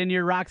load that in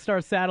your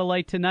Rockstar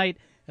Satellite tonight,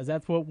 as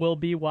that's what we'll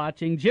be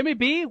watching. Jimmy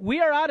B, we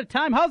are out of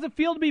time. How's it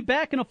feel to be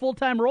back in a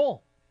full-time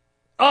role?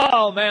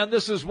 Oh, man,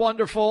 this is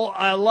wonderful.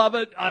 I love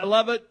it. I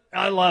love it.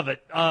 I love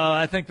it.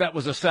 I think that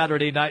was a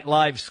Saturday Night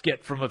Live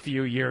skit from a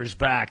few years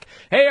back.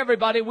 Hey,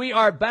 everybody, we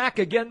are back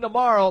again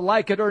tomorrow,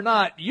 like it or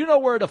not. You know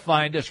where to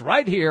find us,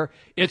 right here.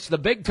 It's the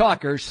Big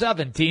Talker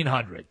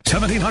 1700.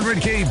 1700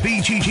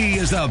 KBGG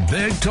is the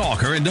Big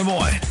Talker in Des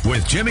Moines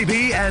with Jimmy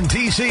B and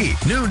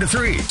TC. Noon to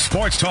 3.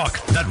 Sports talk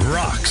that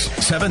rocks.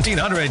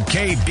 1700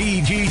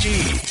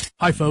 KBGG.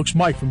 Hi folks,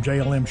 Mike from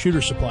JLM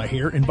Shooter Supply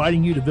here,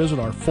 inviting you to visit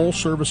our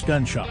full-service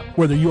gun shop.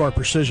 Whether you are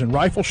precision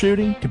rifle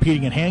shooting,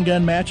 competing in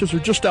handgun matches, or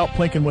just out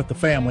plinking with the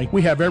family,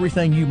 we have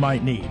everything you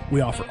might need. We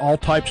offer all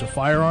types of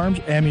firearms,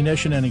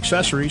 ammunition, and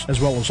accessories,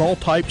 as well as all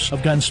types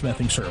of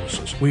gunsmithing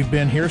services. We've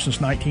been here since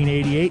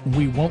 1988, and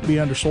we won't be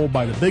undersold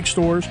by the big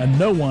stores, and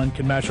no one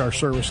can match our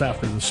service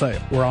after the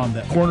sale. We're on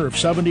the corner of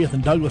 70th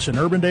and Douglas in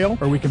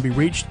Urbandale, or we can be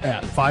reached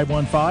at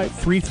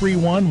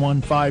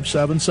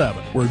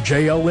 515-331-1577. We're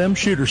JLM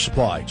Shooter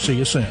Supply. See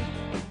you soon.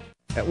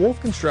 At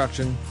Wolf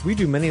Construction, we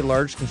do many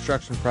large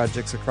construction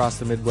projects across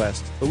the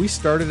Midwest, but we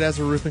started as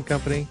a roofing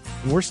company,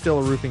 and we're still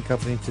a roofing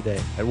company today.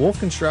 At Wolf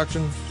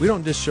Construction, we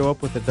don't just show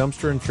up with a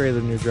dumpster and trailer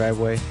in your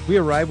driveway. We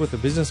arrive with a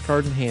business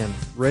card in hand,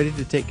 ready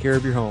to take care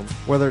of your home.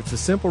 Whether it's a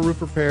simple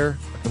roof repair,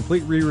 a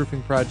complete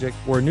re-roofing project,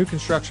 or a new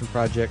construction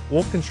project,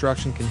 Wolf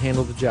Construction can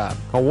handle the job.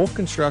 Call Wolf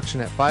Construction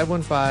at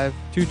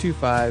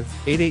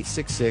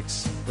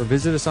 515-225-8866 or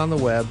visit us on the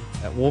web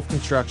at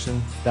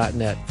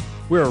wolfconstruction.net.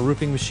 We're a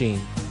roofing machine.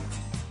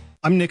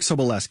 I'm Nick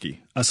Soboleski,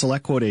 a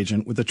Select Quote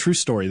agent with a true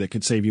story that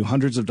could save you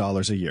hundreds of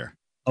dollars a year.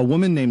 A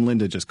woman named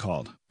Linda just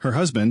called. Her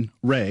husband,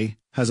 Ray,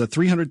 has a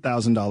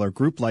 $300,000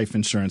 group life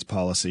insurance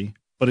policy,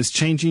 but is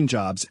changing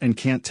jobs and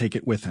can't take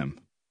it with him.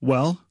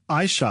 Well,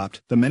 I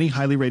shopped the many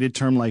highly rated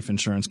term life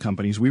insurance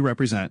companies we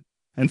represent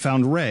and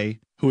found Ray,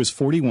 who is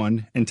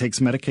 41 and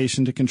takes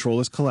medication to control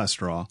his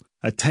cholesterol,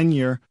 a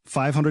 10-year,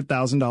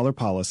 $500,000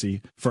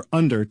 policy for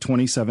under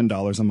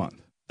 $27 a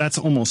month. That's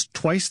almost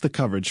twice the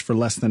coverage for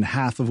less than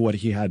half of what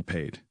he had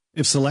paid.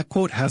 If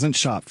SelectQuote hasn't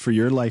shopped for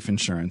your life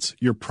insurance,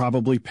 you're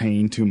probably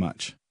paying too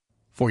much.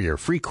 For your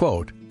free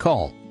quote,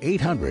 call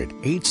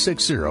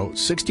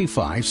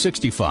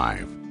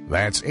 800-860-6565.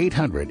 That's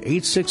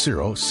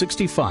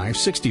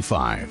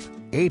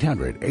 800-860-6565.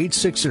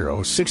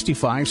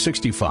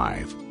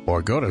 800-860-6565.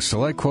 Or go to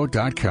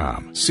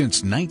SelectQuote.com.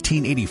 Since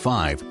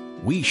 1985,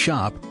 we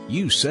shop,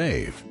 you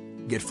save.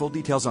 Get full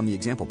details on the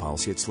example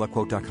policy at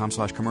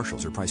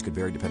SelectQuote.com/commercials. Or price could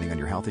vary depending on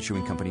your health,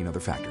 issuing company, and other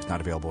factors.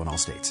 Not available in all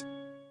states.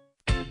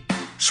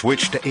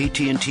 Switch to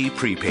AT&T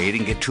Prepaid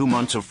and get 2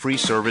 months of free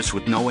service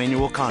with no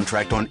annual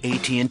contract on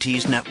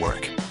AT&T's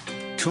network.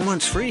 2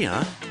 months free,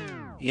 huh?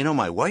 You know,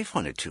 my wife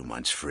wanted 2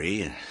 months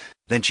free, and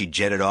then she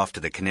jetted off to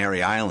the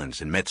Canary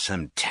Islands and met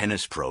some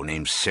tennis pro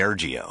named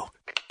Sergio.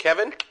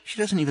 Kevin? She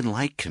doesn't even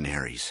like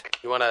canaries.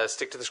 You want to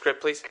stick to the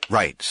script, please?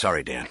 Right.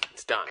 Sorry, Dan.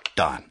 It's Don.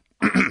 Don.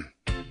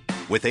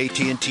 With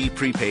AT&T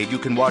Prepaid, you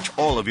can watch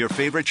all of your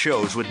favorite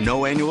shows with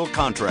no annual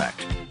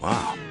contract.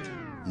 Wow.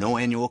 No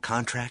annual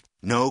contract?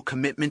 No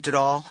commitment at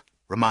all?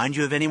 Remind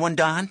you of anyone,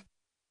 Don?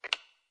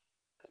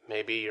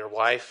 Maybe your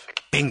wife?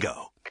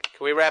 Bingo.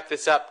 Can we wrap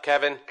this up,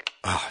 Kevin?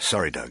 Oh,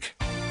 sorry, Doug.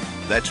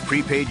 That's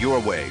prepaid your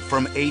way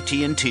from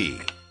AT&T.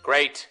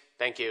 Great.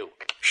 Thank you.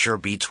 Sure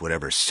beats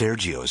whatever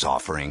Sergio's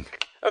offering.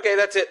 Okay,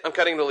 that's it. I'm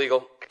cutting the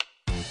legal.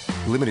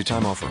 Limited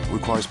time offer.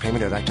 Requires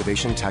payment at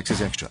activation.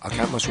 Taxes extra.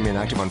 Account must remain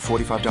active on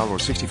 $45 or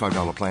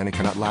 $65 plan and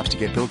cannot lapse to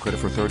get bill credit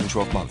for 3rd and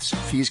 12 months.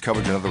 Fees,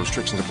 coverage, and other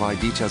restrictions apply.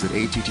 Details at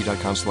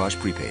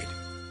att.com/prepaid.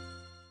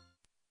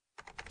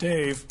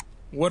 Dave,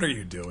 what are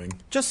you doing?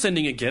 Just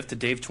sending a gift to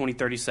Dave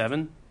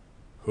 2037.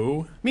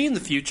 Who? Me in the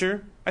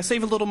future. I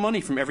save a little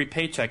money from every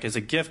paycheck as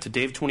a gift to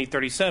Dave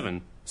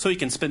 2037, so he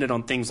can spend it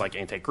on things like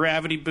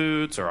anti-gravity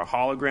boots or a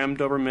hologram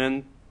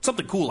Doberman,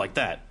 something cool like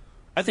that.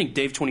 I think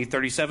Dave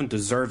 2037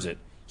 deserves it.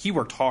 He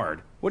worked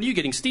hard. What are you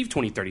getting Steve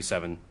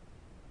 2037?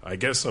 I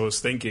guess I was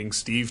thinking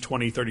Steve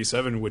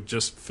 2037 would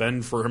just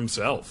fend for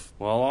himself.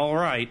 Well, all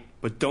right,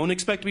 but don't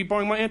expect to be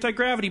borrowing my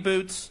anti-gravity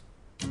boots.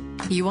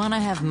 You want to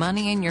have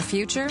money in your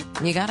future?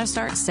 You got to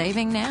start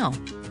saving now.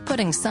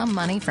 Putting some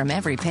money from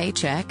every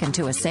paycheck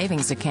into a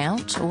savings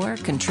account or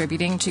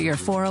contributing to your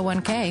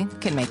 401k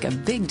can make a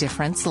big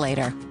difference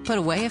later. Put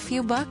away a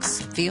few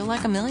bucks, feel like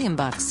 $1 million.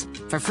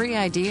 For free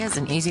ideas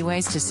and easy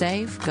ways to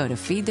save, go to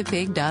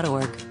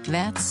feedthepig.org.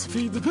 That's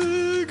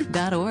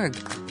feedthepig.org.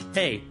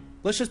 Hey,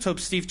 let's just hope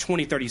Steve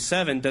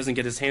 2037 doesn't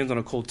get his hands on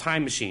a cool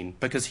time machine,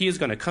 because he is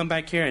going to come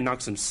back here and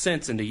knock some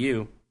sense into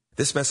you.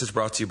 This message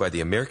brought to you by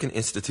the American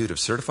Institute of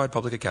Certified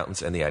Public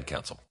Accountants and the Ad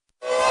Council.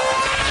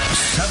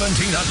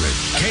 1700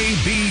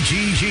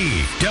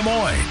 KBGG, Des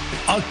Moines,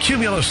 a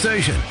Cumulus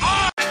station.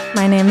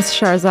 My name's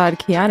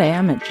Sharzad Kiade.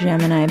 I'm a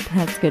Gemini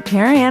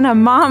pescatarian, a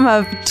mom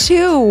of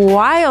 2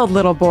 wild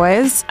little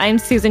boys. I'm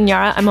Susan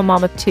Yara. I'm a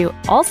mom of 2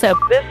 also.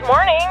 This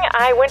morning,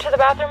 I went to the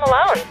bathroom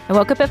alone. I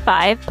woke up at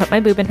 5, put my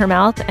boob in her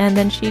mouth, and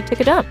then she took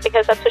a dump.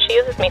 Because that's what she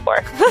uses me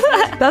for.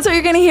 That's what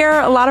you're going to hear.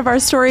 A lot of our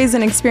stories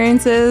and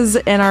experiences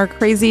and our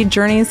crazy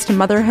journeys to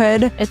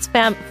motherhood. It's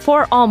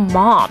for all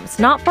moms,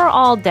 not for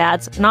all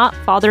dads, not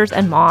fathers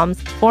and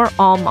moms, for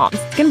all moms.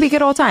 It's going to be a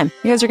good old time.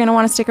 You guys are going to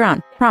want to stick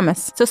around.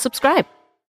 Promise. So subscribe.